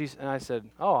I said,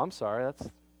 oh, I'm sorry,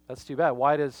 that's too bad.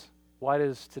 Why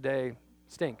does today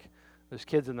stink? There's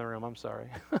kids in the room, I'm sorry.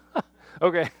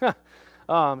 Okay.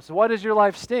 So why does your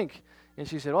life stink? And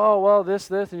she said, oh, well,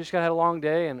 this, and she just kind of had a long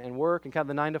day and work and kind of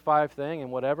the 9 to 5 thing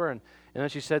and whatever. And then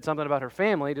she said something about her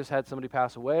family, just had somebody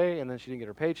pass away, and then she didn't get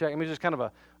her paycheck. I mean, just kind of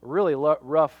a really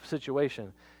rough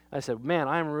situation. I said, man,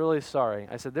 I'm really sorry.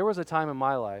 I said, there was a time in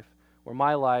my life where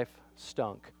my life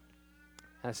stunk.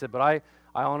 And I said, but I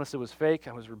honestly was fake.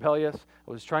 I was rebellious.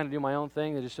 I was trying to do my own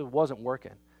thing. It just wasn't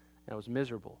working. And I was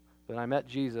miserable. But I met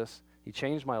Jesus. He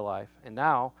changed my life. And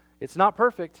now, it's not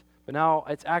perfect, but now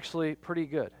it's actually pretty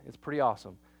good. It's pretty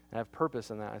awesome. And I have purpose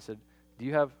in that. I said, do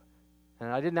you have, and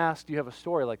I didn't ask, do you have a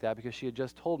story like that? Because she had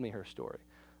just told me her story.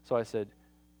 So I said,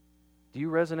 do you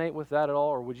resonate with that at all?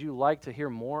 Or would you like to hear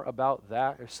more about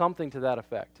that? Or something to that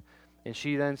effect. And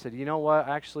she then said, you know what?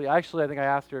 Actually, I think I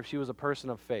asked her if she was a person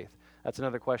of faith. That's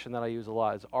another question that I use a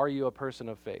lot is, are you a person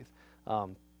of faith?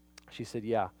 She said,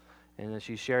 yeah. And then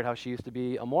she shared how she used to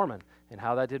be a Mormon and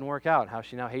how that didn't work out, how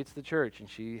she now hates the church and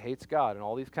she hates God and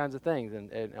all these kinds of things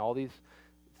and all these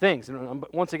things. And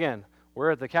once again,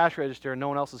 we're at the cash register and no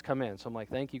one else has come in. So I'm like,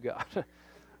 thank you, God.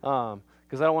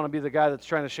 Because I don't want to be the guy that's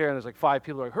trying to share and there's like 5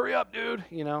 people like, hurry up, dude,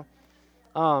 you know.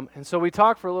 And so we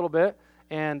talked for a little bit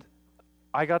and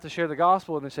I got to share the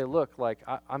gospel and they say, look, like,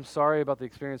 I'm sorry about the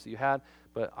experience that you had,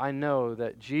 but I know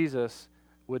that Jesus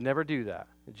would never do that.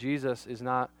 Jesus is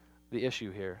not the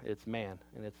issue here. It's man,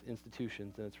 and it's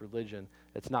institutions, and it's religion.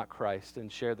 It's not Christ. And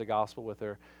shared the gospel with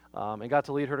her, and got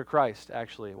to lead her to Christ,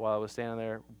 actually, while I was standing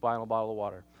there buying a bottle of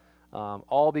water.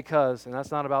 All because, and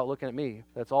that's not about looking at me,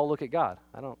 that's all look at God.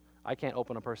 I can't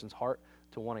open a person's heart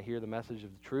to want to hear the message of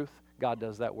the truth. God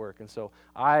does that work. And so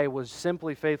I was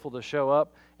simply faithful to show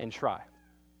up and try.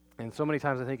 And so many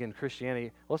times I think in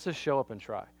Christianity, let's just show up and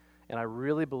try. And I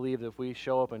really believe that if we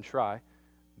show up and try,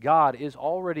 God is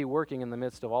already working in the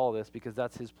midst of all of this because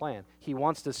that's his plan. He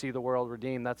wants to see the world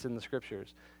redeemed. That's in the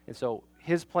scriptures. And so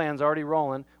his plan's already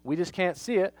rolling. We just can't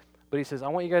see it, but he says, I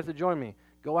want you guys to join me.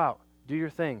 Go out. Do your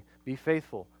thing. Be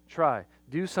faithful. Try.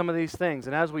 Do some of these things.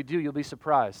 And as we do, you'll be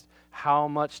surprised how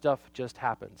much stuff just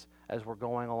happens as we're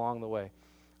going along the way.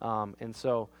 And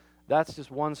so that's just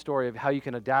one story of how you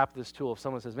can adapt this tool. If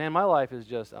someone says, man, my life is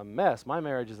just a mess. My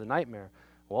marriage is a nightmare.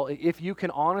 Well, if you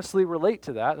can honestly relate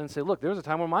to that and say, look, there was a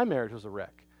time when my marriage was a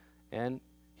wreck, and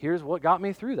here's what got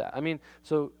me through that. I mean,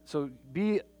 so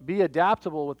be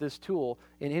adaptable with this tool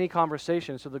in any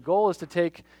conversation. So the goal is to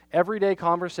take everyday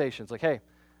conversations, like, hey,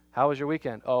 how was your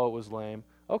weekend? Oh, it was lame.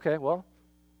 Okay, well,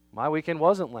 my weekend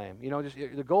wasn't lame. You know, just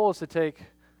the goal is to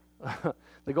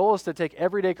take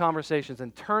everyday conversations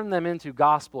and turn them into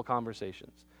gospel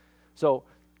conversations. So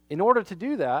in order to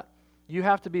do that, you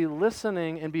have to be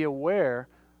listening and be aware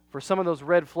for some of those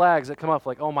red flags that come up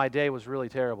like, oh, my day was really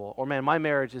terrible, or man, my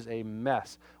marriage is a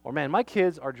mess, or man, my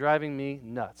kids are driving me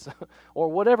nuts, or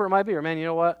whatever it might be, or man, you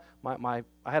know what, I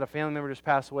had a family member just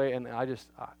pass away, and I don't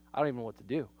even know what to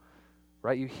do,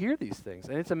 right? You hear these things,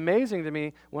 and it's amazing to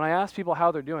me when I ask people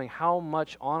how they're doing, how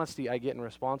much honesty I get in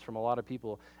response from a lot of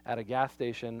people at a gas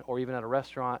station or even at a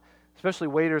restaurant, especially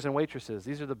waiters and waitresses.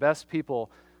 These are the best people.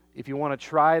 If you want to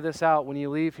try this out when you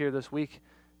leave here this week,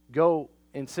 go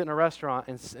and sit in a restaurant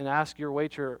and ask your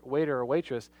waiter or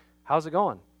waitress, how's it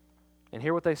going? And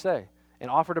hear what they say.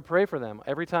 And offer to pray for them.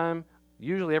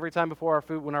 Usually every time before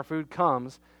when our food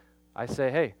comes, I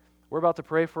say, hey, we're about to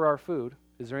pray for our food.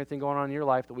 Is there anything going on in your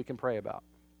life that we can pray about?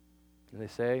 And they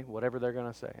say whatever they're going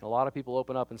to say. And a lot of people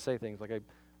open up and say things like,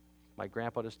 my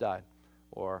grandpa just died,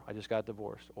 or I just got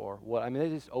divorced, or what. I mean, they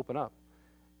just open up.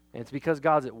 And it's because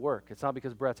God's at work. It's not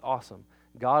because Brett's awesome.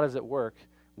 God is at work.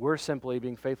 We're simply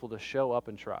being faithful to show up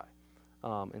and try.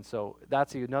 And so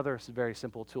that's another very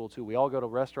simple tool, too. We all go to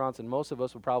restaurants, and most of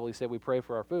us would probably say we pray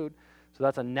for our food. So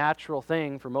that's a natural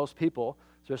thing for most people,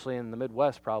 especially in the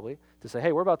Midwest probably, to say,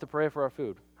 hey, we're about to pray for our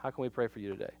food. How can we pray for you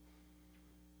today?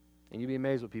 And you'd be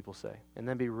amazed what people say. And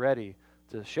then be ready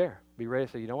to share. Be ready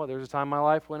to say, you know what, there was a time in my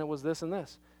life when it was this and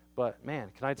this. But, man,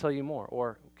 can I tell you more?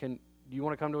 Or do you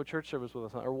want to come to a church service with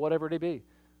us? Or whatever it be.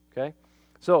 Okay?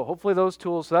 So hopefully those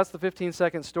tools, so that's the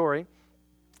 15-second story.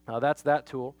 That's that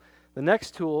tool. The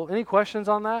next tool, any questions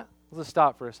on that? Let's just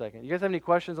stop for a second. You guys have any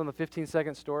questions on the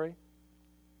 15-second story?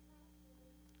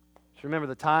 Just remember,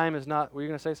 the time is not, were you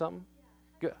going to say something?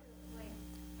 Yeah. Good.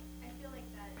 I feel like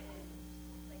that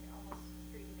is almost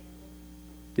street evangelism.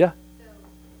 Yeah. So,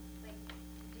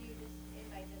 do you just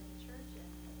invite them to church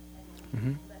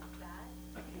and let that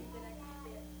be the next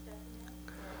step in that?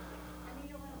 I mean,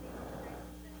 you don't want to leave them to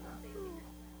Christ and say leave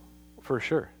your For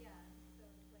sure. Yeah.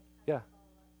 So, Yeah.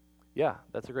 Yeah,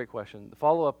 that's a great question. The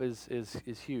follow-up is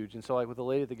huge. And so with the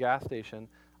lady at the gas station,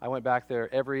 I went back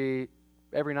there every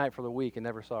night for the week and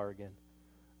never saw her again.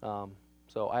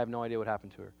 So I have no idea what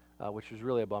happened to her, which was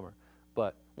really a bummer.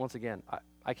 But once again,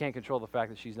 I can't control the fact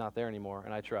that she's not there anymore,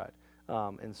 and I tried.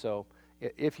 And so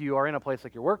if you are in a place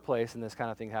like your workplace and this kind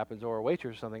of thing happens, or a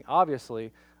waitress or something,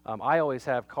 obviously, I always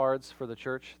have cards for the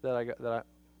church that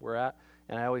we're at,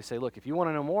 and I always say, look, if you want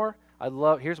to know more,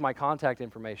 here's my contact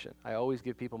information. I always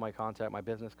give people my contact, my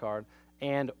business card,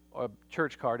 and a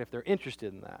church card if they're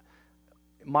interested in that.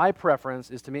 My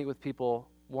preference is to meet with people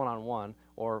one-on-one,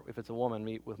 or if it's a woman,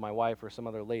 meet with my wife or some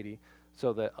other lady,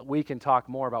 so that we can talk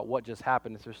more about what just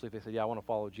happened, especially if they say, yeah, I want to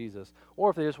follow Jesus. Or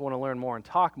if they just want to learn more and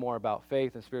talk more about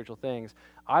faith and spiritual things,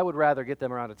 I would rather get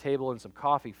them around a table and some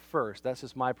coffee first. That's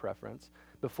just my preference,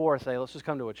 before I say, let's just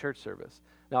come to a church service.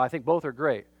 Now, I think both are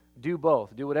great. Do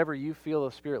both. Do whatever you feel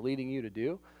the Spirit leading you to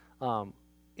do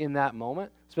in that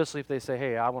moment, especially if they say,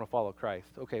 hey, I want to follow Christ.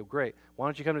 Okay, great. Why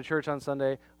don't you come to church on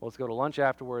Sunday? Well, let's go to lunch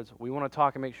afterwards. We want to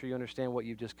talk and make sure you understand what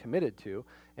you've just committed to.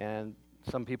 And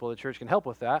some people at the church can help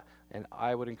with that. And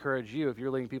I would encourage you, if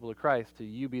you're leading people to Christ, to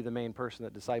you be the main person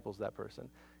that disciples that person.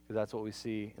 Because that's what we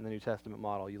see in the New Testament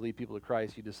model. You lead people to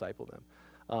Christ, you disciple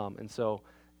them. And so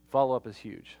follow-up is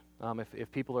huge. If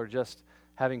people are just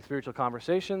having spiritual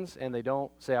conversations and they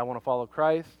don't say, I want to follow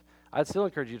Christ, I'd still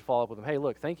encourage you to follow up with them. Hey,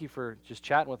 look, thank you for just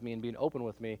chatting with me and being open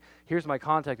with me. Here's my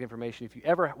contact information. If you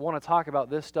ever want to talk about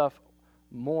this stuff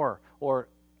more or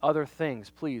other things,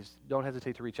 please don't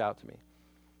hesitate to reach out to me.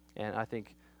 And I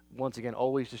think, once again,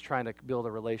 always just trying to build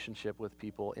a relationship with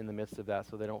people in the midst of that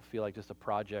so they don't feel like just a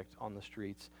project on the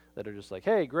streets that are just like,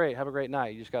 hey, great, have a great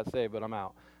night. You just got saved, but I'm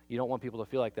out. You don't want people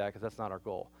to feel like that because that's not our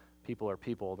goal. People are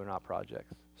people. They're not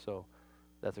projects. So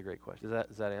that's a great question.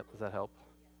 Does that help?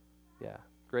 Yeah.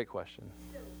 Great question.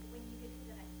 So when you get to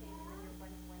the next stage when you're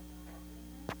one-to-one discussing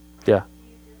this, yeah. do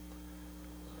you just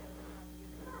show them how to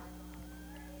use the Bible,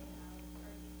 how to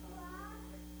pray, or do you follow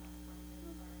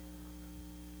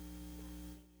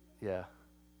Yeah.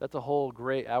 That's a whole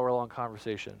great hour-long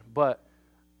conversation. But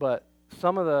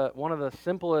one of the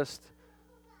simplest,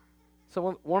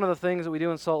 so one of the things that we do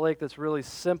in Salt Lake that's really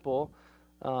simple,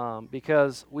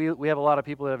 because we have a lot of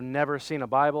people that have never seen a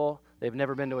Bible, they've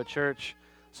never been to a church.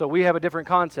 So we have a different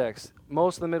context.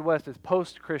 Most of the Midwest is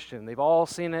post-Christian. They've all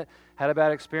seen it, had a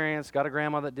bad experience, got a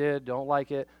grandma that did, don't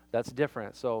like it. That's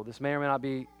different. So this may or may not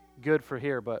be good for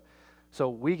here. But so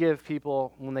we give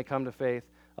people, when they come to faith,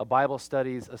 a Bible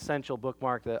Studies essential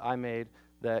bookmark that I made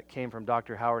that came from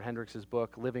Dr. Howard Hendricks'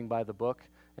 book, Living by the Book.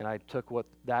 And I took what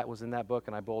that was in that book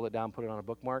and I bolded it down, put it on a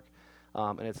bookmark.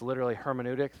 And it's literally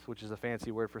hermeneutics, which is a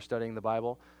fancy word for studying the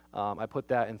Bible. I put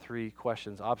that in 3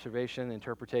 questions: observation,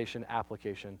 interpretation,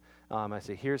 application. I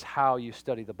say, here's how you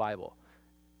study the Bible.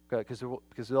 Because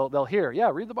they'll hear, yeah,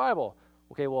 read the Bible.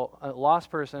 Okay, well, a lost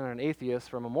person or an atheist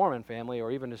from a Mormon family,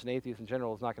 or even just an atheist in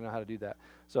general, is not going to know how to do that.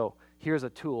 So here's a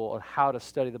tool on how to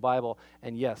study the Bible,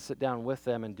 and yes, sit down with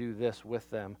them and do this with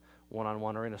them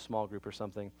one-on-one or in a small group or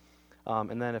something.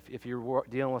 And then if you're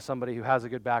dealing with somebody who has a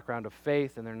good background of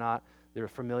faith and they're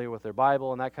familiar with their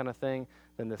Bible and that kind of thing,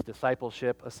 then this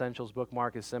Discipleship Essentials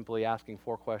bookmark is simply asking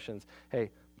 4 questions.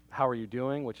 Hey, how are you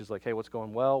doing? Which is like, hey, what's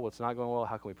going well? What's not going well?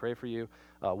 How can we pray for you?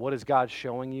 What is God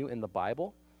showing you in the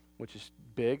Bible? Which is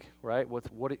big, right?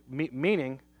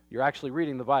 Meaning you're actually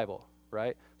reading the Bible,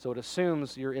 right? So it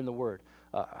assumes you're in the Word.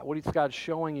 What is God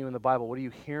showing you in the Bible? What are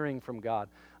you hearing from God?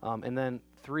 And then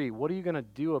 3, what are you going to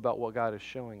do about what God is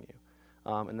showing you?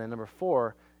 And then number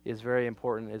 4 is very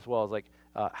important as well. Is like,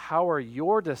 how are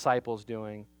your disciples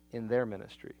doing in their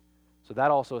ministry? So that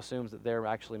also assumes that they're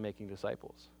actually making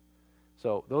disciples.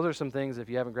 So those are some things. If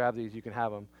you haven't grabbed these, you can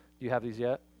have them. Do you have these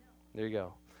yet? No. There you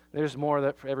go. There's more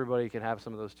that for everybody can have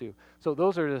some of those too. So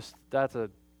those are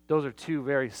those are 2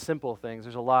 very simple things.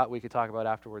 There's a lot we could talk about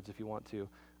afterwards if you want to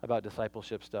about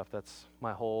discipleship stuff. That's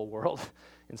my whole world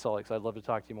in Salt Lake, so I'd love to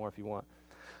talk to you more if you want.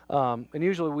 And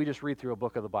usually we just read through a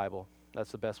book of the Bible.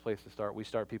 That's the best place to start. We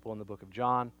start people in the book of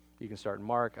John. You can start in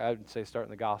Mark. I would say start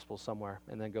in the Gospels somewhere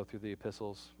and then go through the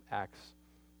epistles, Acts.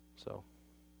 So,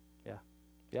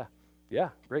 yeah,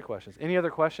 great questions. Any other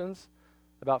questions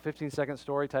about 15-second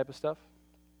story type of stuff?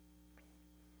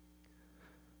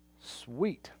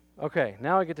 Sweet. Okay,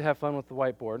 now I get to have fun with the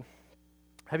whiteboard.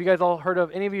 Have you guys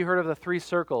any of you heard of the 3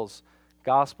 circles?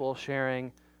 Gospel,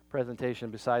 sharing, presentation,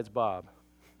 besides Bob.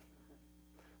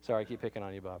 Sorry, I keep picking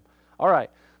on you, Bob. All right,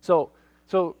 so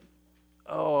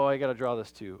I got to draw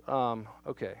this too.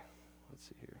 Okay, let's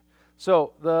see here.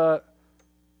 So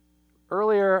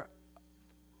earlier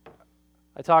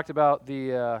I talked about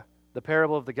the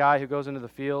parable of the guy who goes into the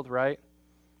field, right?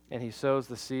 And he sows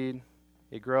the seed.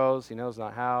 It grows. He knows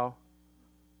not how.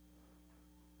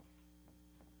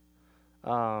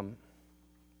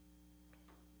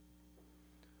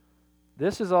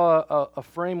 This is a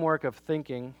framework of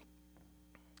thinking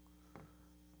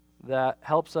that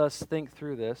helps us think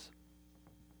through this.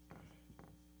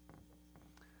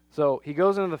 So he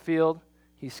goes into the field.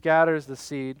 He scatters the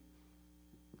seed.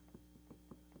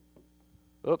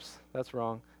 Oops, that's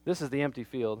wrong. This is the empty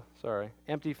field. Sorry.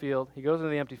 Empty field. He goes into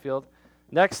the empty field.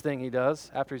 Next thing he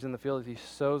does after he's in the field is he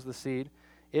sows the seed.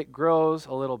 It grows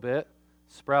a little bit,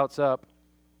 sprouts up,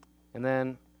 and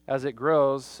then as it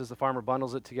grows, says the farmer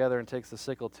bundles it together and takes the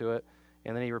sickle to it,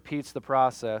 and then he repeats the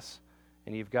process,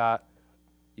 and you've got,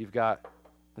 and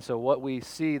so what we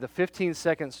see, the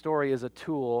 15-second story is a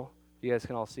tool. You guys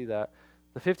can all see that.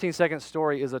 The 15-second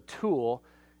story is a tool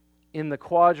in the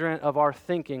quadrant of our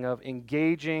thinking of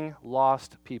engaging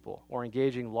lost people or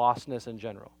engaging lostness in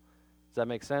general. Does that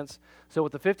make sense? So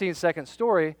with the 15-second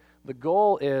story, the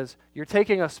goal is you're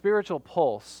taking a spiritual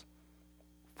pulse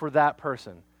for that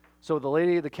person. So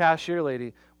the cashier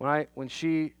lady, when I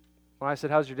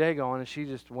said, how's your day going? And she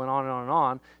just went on and on and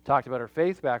on, talked about her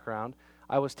faith background,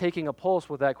 I was taking a pulse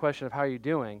with that question of how are you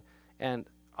doing? And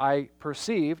I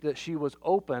perceived that she was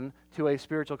open to a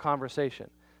spiritual conversation.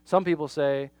 Some people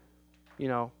say,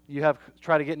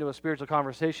 try to get into a spiritual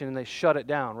conversation and they shut it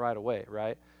down right away,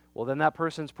 right? Well, then that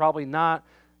person's probably not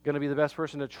going to be the best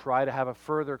person to try to have a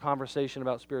further conversation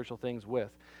about spiritual things with.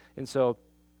 And so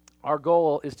our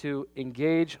goal is to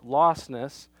engage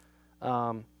lostness,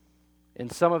 and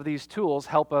some of these tools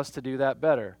help us to do that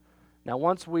better. Now,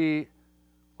 let's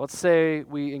say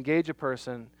we engage a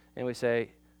person and we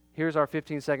say, here's our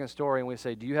 15-second story, and we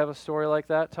say, do you have a story like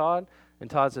that, Todd? And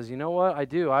Todd says, you know what, I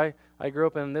do. I grew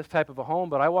up in this type of a home,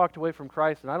 but I walked away from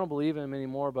Christ, and I don't believe in him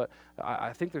anymore, but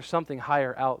I think there's something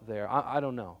higher out there. I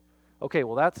don't know. Okay,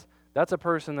 well, that's a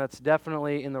person that's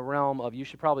definitely in the realm of you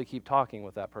should probably keep talking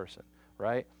with that person,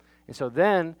 right? And so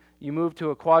then you move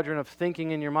to a quadrant of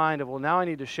thinking in your mind of, well, now I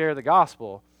need to share the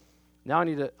gospel. Now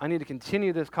I need to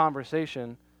continue this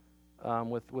conversation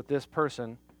with this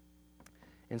person.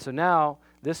 And so now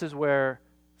this is where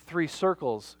 3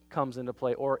 circles comes into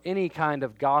play, or any kind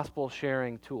of gospel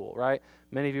sharing tool, right?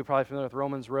 Many of you are probably familiar with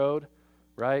Romans Road,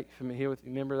 right?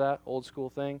 Remember that old school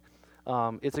thing?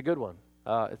 It's a good one.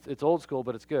 It's old school,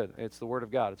 but it's good. It's the Word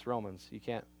of God. It's Romans. You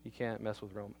can't mess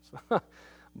with Romans.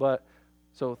 But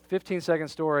so 15-second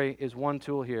story is one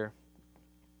tool here.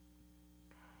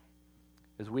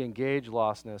 As we engage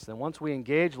lostness, and once we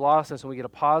engage lostness and we get a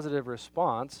positive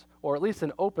response, or at least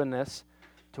an openness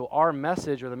to our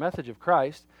message or the message of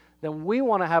Christ, then we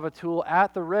want to have a tool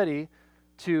at the ready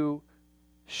to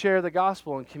share the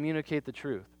gospel and communicate the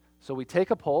truth. So we take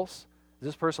a pulse. Is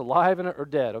this person alive or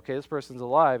dead? Okay, this person's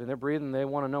alive and they're breathing. They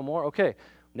want to know more. Okay,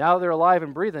 now they're alive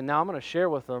and breathing. Now I'm going to share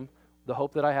with them the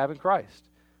hope that I have in Christ.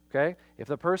 Okay? If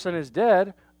the person is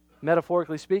dead,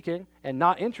 metaphorically speaking, and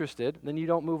not interested, then you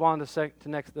don't move on to the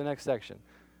next section.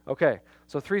 Okay,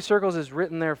 so 3 circles is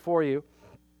written there for you.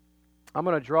 I'm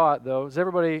going to draw it, though. Does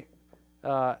everybody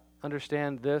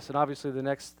understand this? And obviously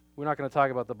we're not going to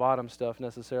talk about the bottom stuff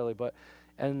necessarily, but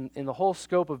in the whole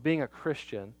scope of being a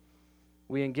Christian,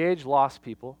 we engage lost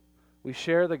people, we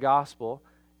share the gospel,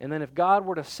 and then if God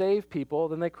were to save people,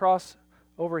 then they cross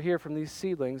over here from these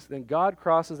seedlings, then God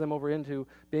crosses them over into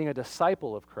being a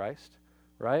disciple of Christ,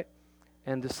 right?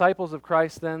 And disciples of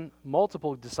Christ then,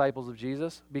 multiple disciples of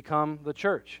Jesus, become the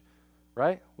church,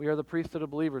 right? We are the priesthood of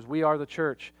believers. We are the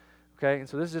church, okay? And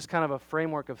so this is just kind of a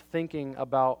framework of thinking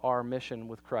about our mission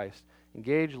with Christ.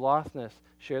 Engage lostness,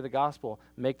 share the gospel,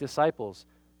 make disciples,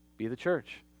 be the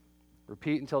church.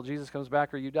 Repeat until Jesus comes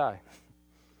back or you die.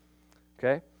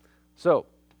 Okay? So,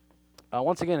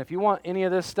 once again, if you want any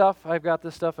of this stuff, I've got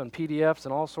this stuff in PDFs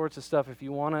and all sorts of stuff. If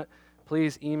you want it,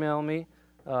 please email me.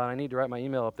 I need to write my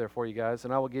email up there for you guys,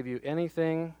 and I will give you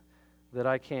anything that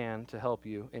I can to help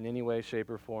you in any way, shape,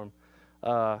 or form.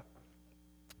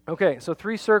 Okay, so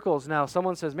 3 circles. Now,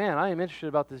 someone says, man, I am interested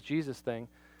about this Jesus thing.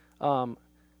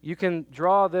 You can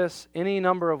draw this any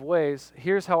number of ways.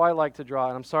 Here's how I like to draw,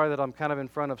 and I'm sorry that I'm kind of in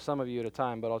front of some of you at a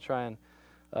time, but I'll try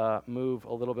and move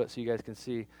a little bit so you guys can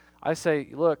see. I say,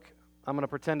 look, I'm going to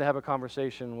pretend to have a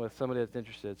conversation with somebody that's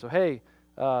interested. So, hey,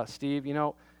 Steve,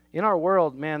 in our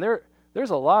world, man,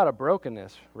 there's a lot of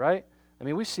brokenness, right? I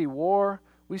mean, we see war,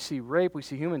 we see rape, we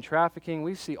see human trafficking,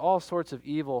 we see all sorts of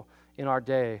evil in our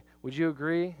day. Would you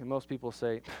agree? And most people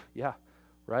say, yeah,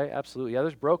 right? Absolutely. Yeah,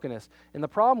 there's brokenness. And the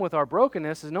problem with our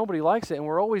brokenness is nobody likes it, and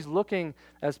we're always looking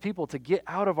as people to get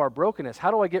out of our brokenness.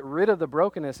 How do I get rid of the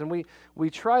brokenness? And we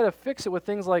try to fix it with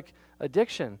things like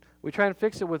addiction. We try and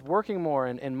fix it with working more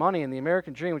and money and the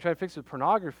American dream. We try to fix it with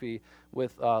pornography,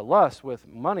 with lust, with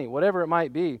money, whatever it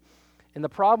might be. And the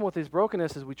problem with this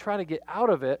brokenness is we try to get out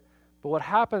of it, but what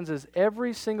happens is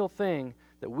every single thing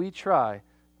that we try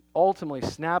ultimately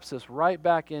snaps us right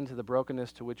back into the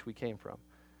brokenness to which we came from.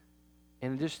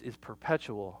 And it just is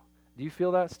perpetual. Do you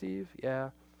feel that, Steve?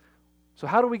 Yeah. So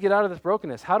how do we get out of this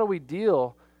brokenness? How do we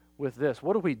deal with this?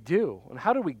 What do we do? And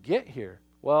how do we get here?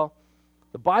 Well,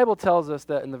 the Bible tells us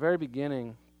that in the very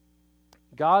beginning,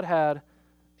 God had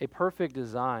a perfect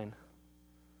design.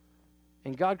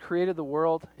 And God created the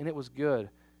world, and it was good.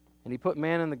 And he put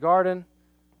man in the garden,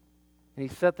 and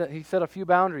he set a few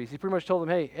boundaries. He pretty much told them,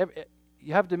 hey,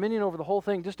 you have dominion over the whole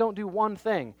thing. Just don't do one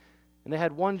thing. And they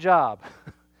had one job,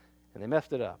 and they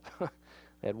messed it up.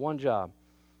 They had one job.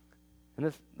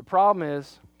 And the problem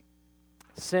is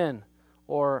sin,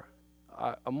 or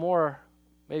a more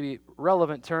maybe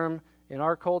relevant term in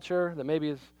our culture that maybe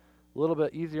is a little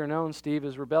bit easier known, Steve,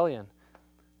 is rebellion.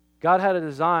 God had a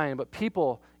design, but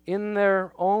people in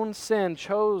their own sin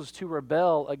chose to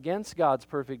rebel against God's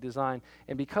perfect design.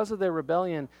 And because of their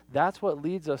rebellion, that's what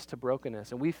leads us to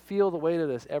brokenness. And we feel the weight of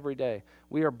this every day.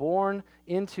 We are born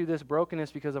into this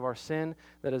brokenness because of our sin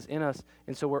that is in us.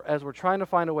 And so as we're trying to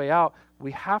find a way out,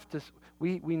 we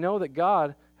know that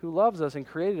God, who loves us and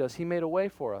created us, he made a way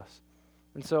for us.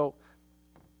 And so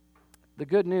the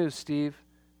good news, Steve,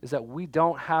 is that we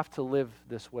don't have to live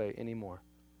this way anymore.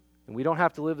 And we don't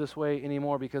have to live this way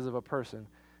anymore because of a person.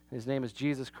 His name is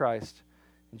Jesus Christ.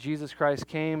 And Jesus Christ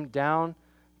came down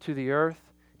to the earth.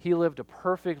 He lived a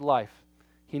perfect life.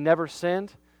 He never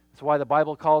sinned. That's why the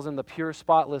Bible calls him the pure,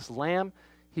 spotless Lamb.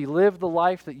 He lived the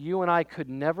life that you and I could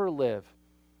never live.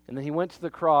 And then he went to the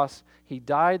cross. He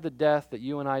died the death that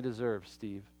you and I deserve,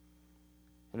 Steve.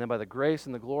 And then by the grace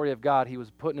and the glory of God, he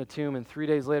was put in a tomb, and 3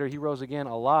 days later he rose again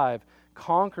alive,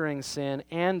 conquering sin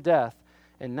and death.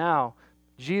 And now,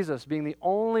 Jesus, being the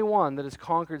only one that has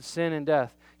conquered sin and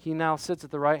death, he now sits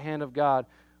at the right hand of God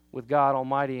with God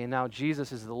Almighty, and now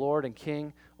Jesus is the Lord and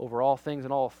King over all things,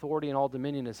 and all authority and all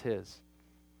dominion is his.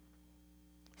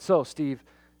 So, Steve,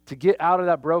 to get out of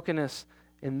that brokenness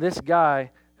in this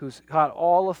guy who's got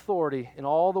all authority in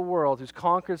all the world, who's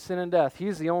conquered sin and death,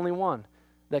 he's the only one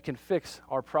that can fix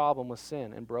our problem with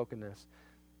sin and brokenness.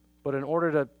 But in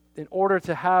order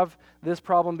to have this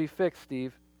problem be fixed,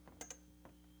 Steve,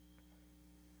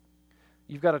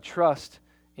 you've got to trust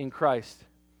in Christ.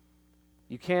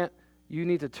 You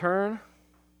need to turn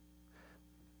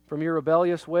from your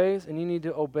rebellious ways, and you need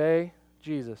to obey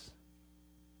Jesus.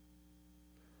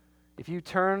 If you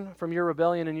turn from your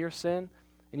rebellion and your sin,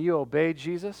 and you obey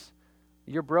Jesus,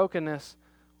 your brokenness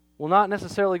will not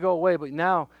necessarily go away, but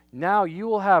now you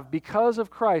will have, because of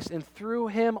Christ and through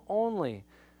him only,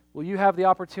 will you have the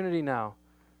opportunity now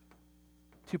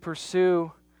to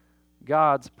pursue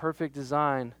God's perfect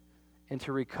design and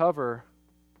to recover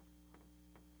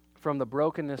from the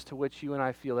brokenness to which you and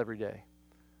I feel every day.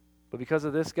 But because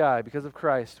of this guy, because of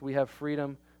Christ, we have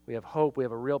freedom, we have hope, we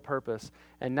have a real purpose.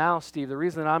 And now, Steve, the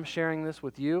reason that I'm sharing this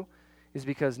with you is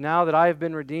because now that I have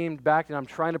been redeemed back and I'm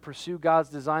trying to pursue God's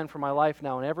design for my life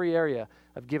now in every area,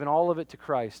 I've given all of it to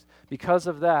Christ. Because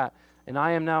of that, and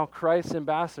I am now Christ's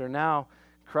ambassador, now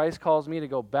Christ calls me to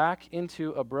go back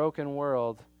into a broken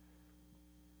world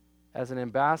as an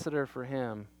ambassador for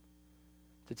him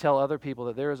to tell other people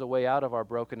that there is a way out of our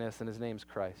brokenness and his name's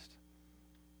Christ.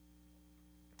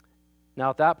 Now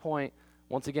at that point,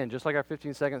 once again, just like our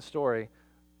 15-second story,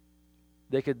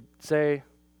 they could say,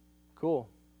 cool,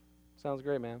 sounds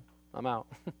great, man, I'm out.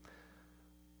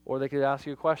 Or they could ask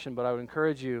you a question, but I would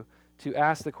encourage you to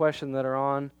ask the question that are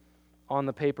on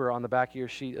the paper on the back of your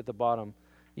sheet at the bottom.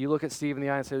 You look at Steve in the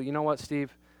eye and say, you know what,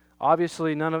 Steve,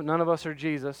 obviously none of us are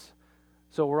Jesus,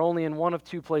 so we're only in one of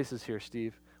two places here,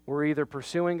 Steve. We're either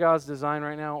pursuing God's design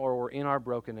right now or we're in our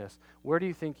brokenness. Where do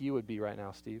you think you would be right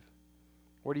now, Steve?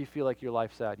 Where do you feel like your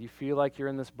life's at? Do you feel like you're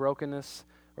in this brokenness,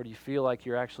 or do you feel like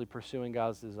you're actually pursuing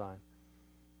God's design?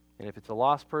 And if it's a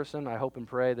lost person, I hope and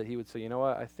pray that he would say, you know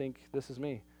what, I think this is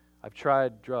me. I've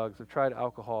tried drugs, I've tried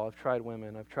alcohol, I've tried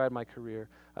women, I've tried my career,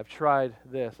 I've tried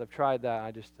this, I've tried that,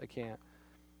 I can't.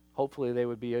 Hopefully they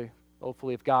would be,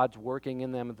 hopefully if God's working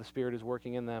in them, if the Spirit is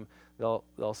working in them,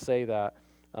 they'll say that.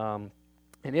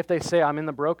 And if they say, I'm in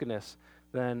the brokenness,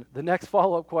 then the next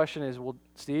follow-up question is, well,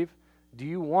 Steve, do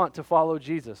you want to follow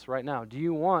Jesus right now? Do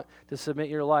you want to submit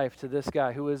your life to this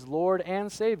guy who is Lord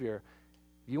and Savior?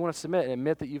 Do you want to submit and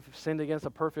admit that you've sinned against a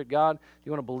perfect God? Do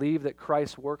you want to believe that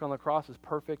Christ's work on the cross is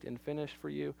perfect and finished for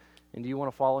you? And do you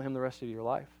want to follow him the rest of your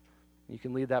life? You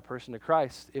can lead that person to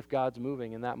Christ if God's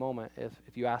moving in that moment.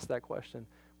 If you ask that question,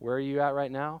 where are you at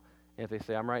right now? And if they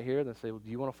say, I'm right here, then say, well, do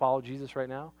you want to follow Jesus right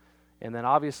now? And then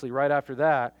obviously right after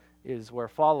that is where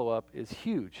follow-up is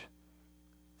huge.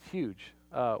 It's huge.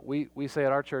 We say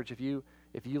at our church, if you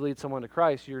lead someone to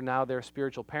Christ, you're now their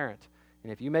spiritual parent.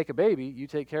 And if you make a baby, you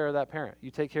take care of that parent.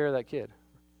 You take care of that kid,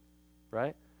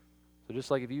 right? So just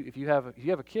like if you have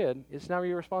a kid, it's now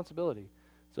your responsibility.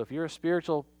 So if you're a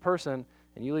spiritual person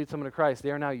and you lead someone to Christ,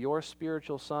 they are now your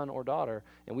spiritual son or daughter.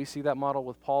 And we see that model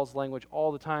with Paul's language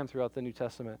all the time throughout the New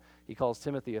Testament. He calls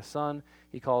Timothy a son.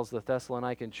 He calls the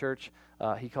Thessalonican church,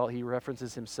 he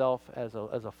references himself as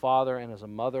a father and as a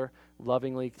mother,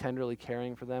 lovingly, tenderly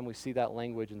caring for them. We see that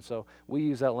language. And so we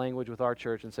use that language with our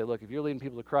church and say, look, if you're leading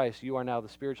people to Christ, you are now the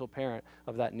spiritual parent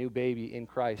of that new baby in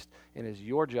Christ. And it is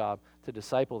your job to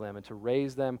disciple them and to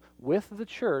raise them with the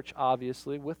church,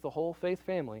 obviously, with the whole faith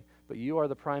family. But you are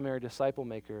the primary disciple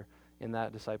maker in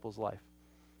that disciple's life.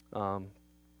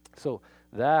 So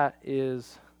that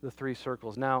is the three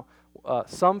circles. Now,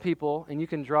 some people, and you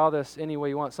can draw this any way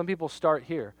you want, some people start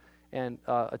here. And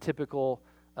a typical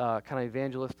kind of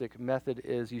evangelistic method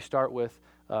is you start with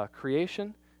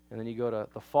creation, and then you go to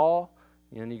the fall,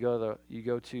 and then you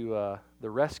go to the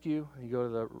rescue, and you go to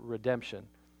the redemption.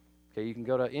 Okay, you can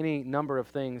go to any number of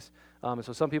things. And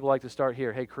so some people like to start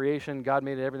here. Hey, creation, God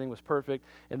made it, everything was perfect.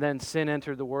 And then sin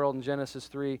entered the world in Genesis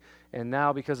 3. And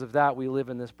now because of that, we live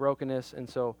in this brokenness. And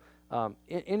so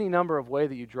any number of way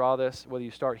that you draw this, whether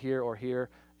you start here or here,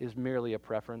 is merely a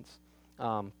preference.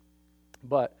 And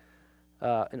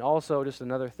also just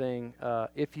another thing,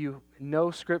 if you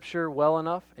know Scripture well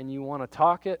enough and you want to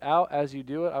talk it out as you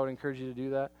do it, I would encourage you to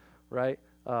do that, right?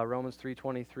 Romans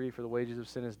 3:23, for the wages of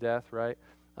sin is death, right?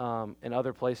 In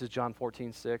other places, John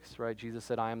 14:6, right? Jesus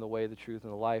said, I am the way, the truth,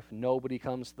 and the life. Nobody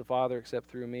comes to the Father except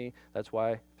through me. That's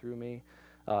why through me.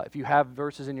 If you have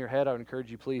verses in your head, I would encourage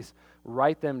you, please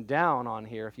write them down on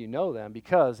here if you know them,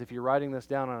 because if you're writing this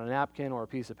down on a napkin or a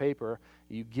piece of paper,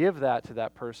 you give that to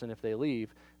that person if they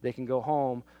leave. They can go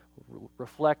home,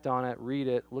 reflect on it, read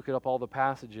it, look up all the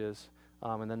passages,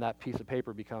 and then that piece of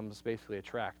paper becomes basically a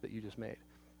tract that you just made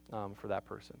for that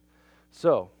person.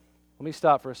 So, let me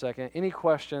stop for a second. Any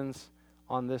questions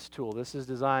on this tool? This is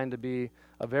designed to be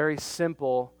a very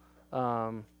simple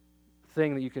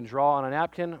thing that you can draw on a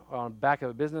napkin or on the back of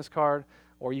a business card,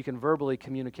 or you can verbally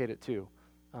communicate it too.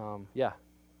 Yeah.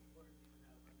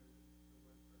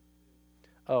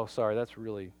 Oh, sorry, that's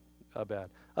really bad.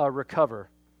 Recover.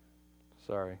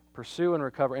 Sorry. Pursue and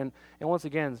recover. And once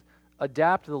again,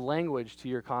 adapt the language to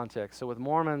your context. So with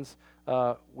Mormons,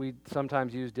 we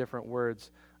sometimes use different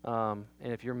words. And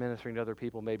if you're ministering to other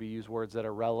people, maybe use words that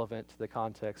are relevant to the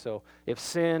context. So if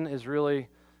sin is really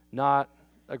not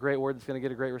a great word that's going to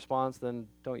get a great response, then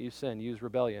don't use sin. Use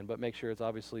rebellion, but make sure it's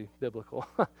obviously biblical.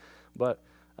 But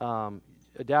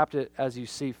adapt it as you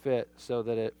see fit so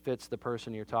that it fits the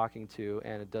person you're talking to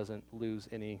and it doesn't lose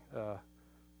any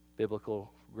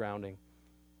biblical grounding.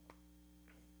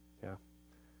 Yeah.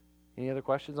 Any other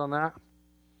questions on that?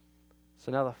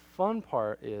 So now the fun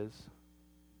part is,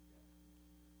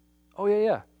 oh,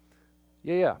 yeah.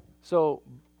 So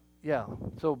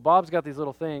Bob's got these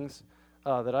little things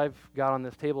that I've got on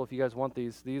this table if you guys want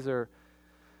these. These are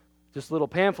just little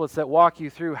pamphlets that walk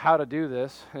you through how to do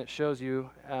this, and it shows you.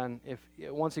 And if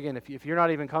you're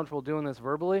not even comfortable doing this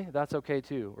verbally, that's okay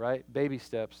too, right? Baby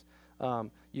steps.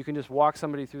 You can just walk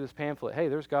somebody through this pamphlet. Hey,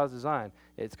 there's God's design.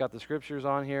 It's got the scriptures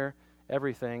on here,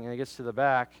 everything, and it gets to the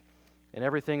back, and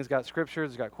everything's got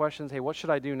scriptures, it's got questions. Hey, what should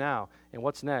I do now? And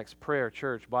what's next? Prayer,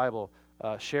 church, Bible.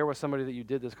 Share with somebody that you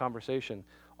did this conversation.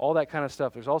 All that kind of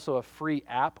stuff. There's also a free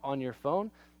app on your phone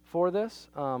for this,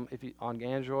 if you on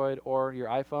Android or your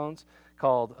iPhones,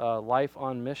 called Life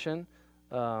on Mission,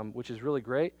 which is really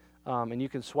great. And you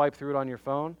can swipe through it on your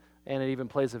phone, and it even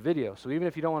plays a video. So even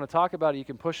if you don't want to talk about it, you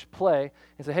can push play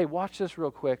and say, hey, watch this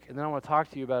real quick, and then I want to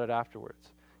talk to you about it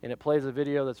afterwards. And it plays a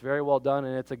video that's very well done,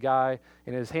 and it's a guy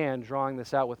in his hand drawing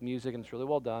this out with music, and it's really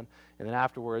well done. And then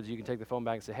afterwards, you can take the phone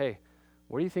back and say, hey,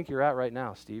 where do you think you're at right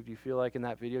now, Steve? Do you feel like in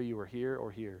that video you were here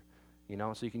or here?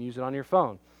 So you can use it on your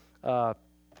phone.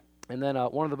 And then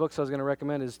one of the books I was going to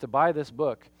recommend is to buy this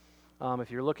book. If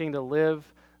you're looking to live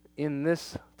in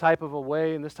this type of a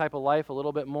way, in this type of life a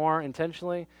little bit more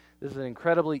intentionally, this is an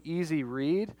incredibly easy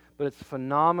read, but it's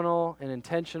phenomenal and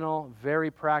intentional, very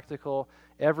practical.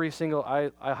 Every single, I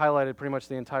highlighted pretty much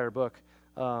the entire book,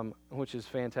 which is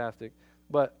fantastic.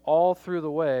 But all through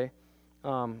the way,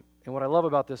 and what I love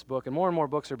about this book, and more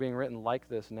books are being written like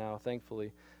this now,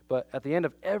 thankfully, but at the end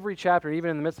of every chapter, even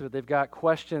in the midst of it, they've got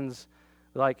questions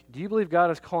like, do you believe God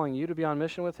is calling you to be on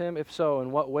mission with him? If so,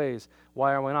 in what ways?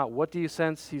 Why or why not? What do you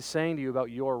sense he's saying to you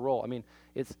about your role? I mean,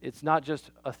 it's not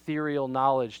just ethereal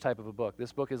knowledge type of a book.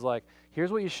 This book is like,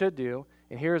 here's what you should do,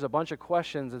 and here's a bunch of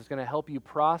questions that's going to help you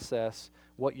process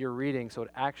what you're reading so it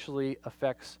actually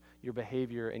affects your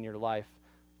behavior in your life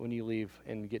when you leave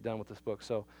and get done with this book.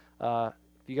 So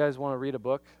if you guys want to read a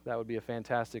book, that would be a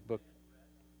fantastic book.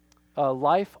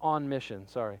 Life on Mission,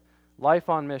 Life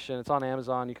on Mission. It's on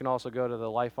Amazon. You can also go to the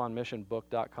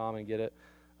lifeonmissionbook.com and get it.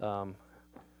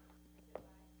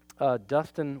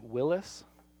 Dustin Willis.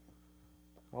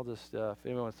 I'll just, if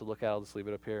anyone wants to look at it, I'll just leave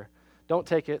it up here. Don't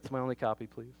take it. It's my only copy,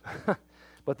 please.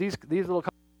 But these little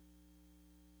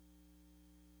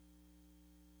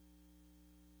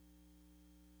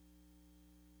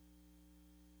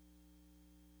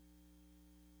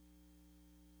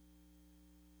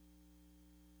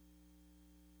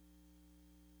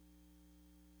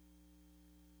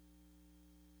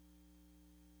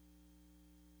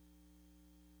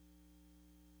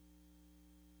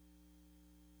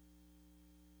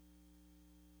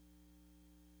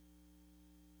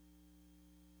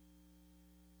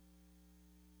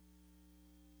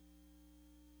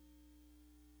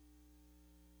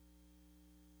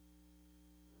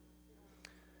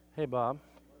Hey, Bob.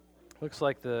 Looks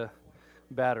like the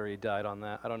battery died on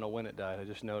that. I don't know when it died. I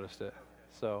just noticed it.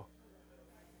 So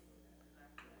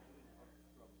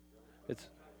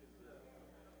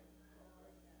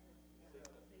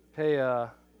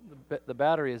the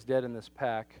battery is dead in this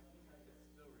pack.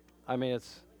 I mean,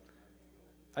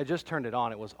 I just turned it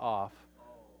on. It was off.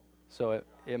 So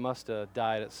it must have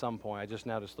died at some point. I just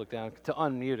looked down to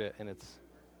unmute it, and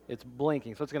it's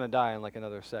blinking. So it's going to die in like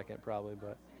another second probably,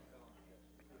 but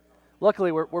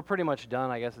luckily, we're pretty much done,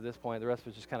 I guess, at this point. The rest of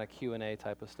it's just kind of Q&A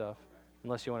type of stuff,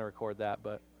 unless you want to record that,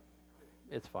 but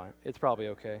it's fine. It's probably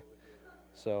okay.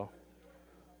 So,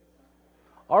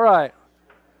 all right.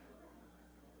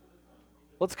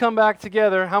 Let's come back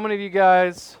together. How many of you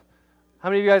guys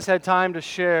had time to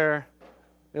share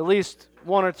at least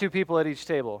one or two people at each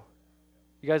table?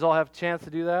 You guys all have a chance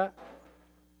to do that?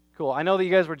 Cool. I know that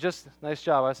you guys were nice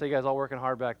job. I say you guys all working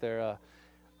hard back there.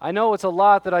 I know it's a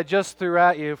lot that I just threw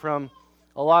at you, from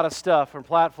a lot of stuff, from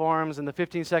platforms and the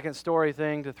 15-second story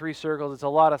thing to 3 circles. It's a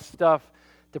lot of stuff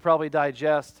to probably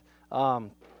digest.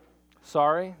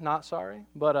 Sorry, not sorry,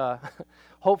 but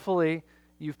hopefully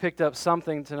you've picked up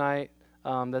something tonight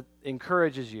that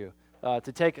encourages you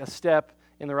to take a step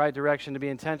in the right direction, to be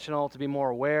intentional, to be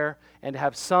more aware, and to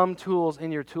have some tools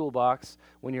in your toolbox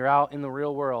when you're out in the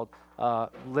real world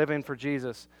living for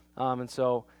Jesus. And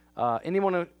so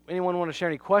anyone want to share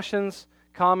any questions,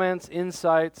 comments,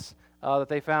 insights that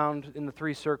they found in the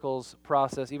 3 circles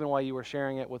process, even while you were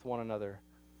sharing it with one another?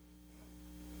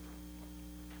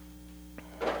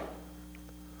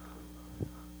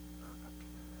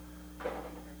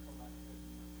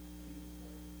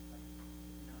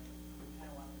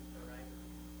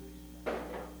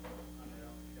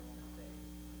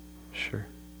 Sure.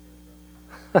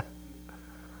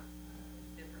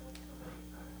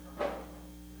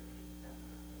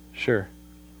 Sure.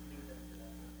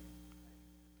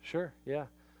 Sure, yeah.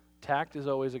 Tact is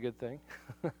always a good thing.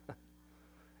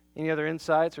 Any other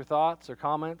insights or thoughts or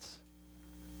comments?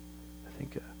 I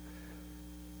think... When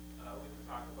you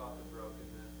talk about the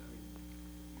brokenness, I mean,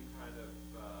 you kind of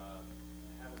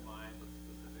have in mind the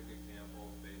specific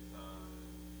examples based on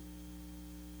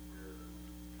your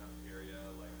kind of area.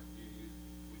 Like,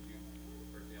 would you,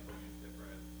 for example, use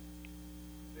different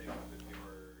things if you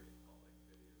were in Salt Lake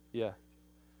City? Yeah.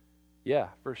 Yeah,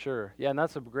 for sure. Yeah, and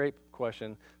that's a great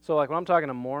question. So, like, when I'm talking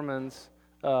to Mormons,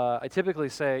 I typically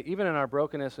say, even in our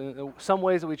brokenness, and some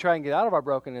ways that we try and get out of our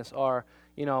brokenness are,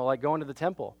 like going to the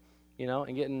temple,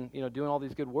 and getting, doing all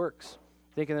these good works,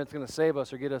 thinking that it's going to save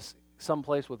us or get us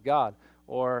someplace with God,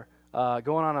 or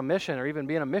going on a mission, or even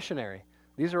being a missionary.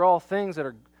 These are all things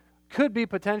that could be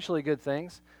potentially good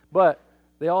things, but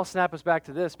they all snap us back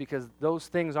to this, because those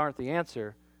things aren't the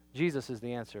answer. Jesus is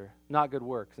the answer, not good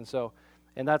works. And so,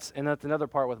 and that's another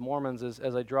part with Mormons is,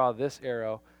 as I draw this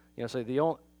arrow, so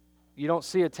you don't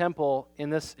see a temple in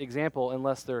this example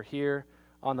unless they're here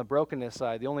on the brokenness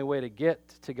side. The only way to get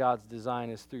to God's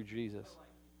design is through Jesus.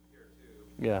 Here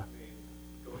too. Yeah. I mean,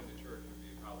 going to church would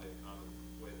be probably a common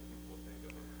way that people would think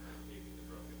of escaping the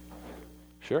broken.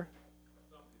 Sure.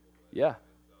 Some people would. Yeah. So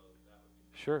that would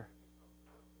be Sure.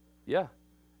 Yeah.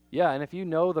 Yeah, and if you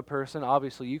know the person,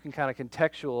 obviously you can kind of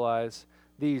contextualize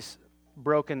these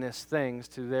brokenness things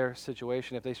to their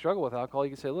situation. If they struggle with alcohol,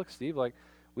 you can say, "Look, Steve, like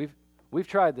we've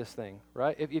tried this thing,"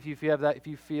 right? If you have that, if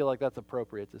you feel like that's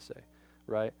appropriate to say,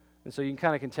 right? And so you can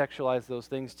kind of contextualize those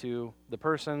things to the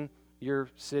person, your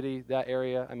city, that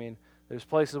area. I mean, there's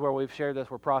places where we've shared this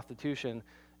where prostitution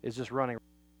is just running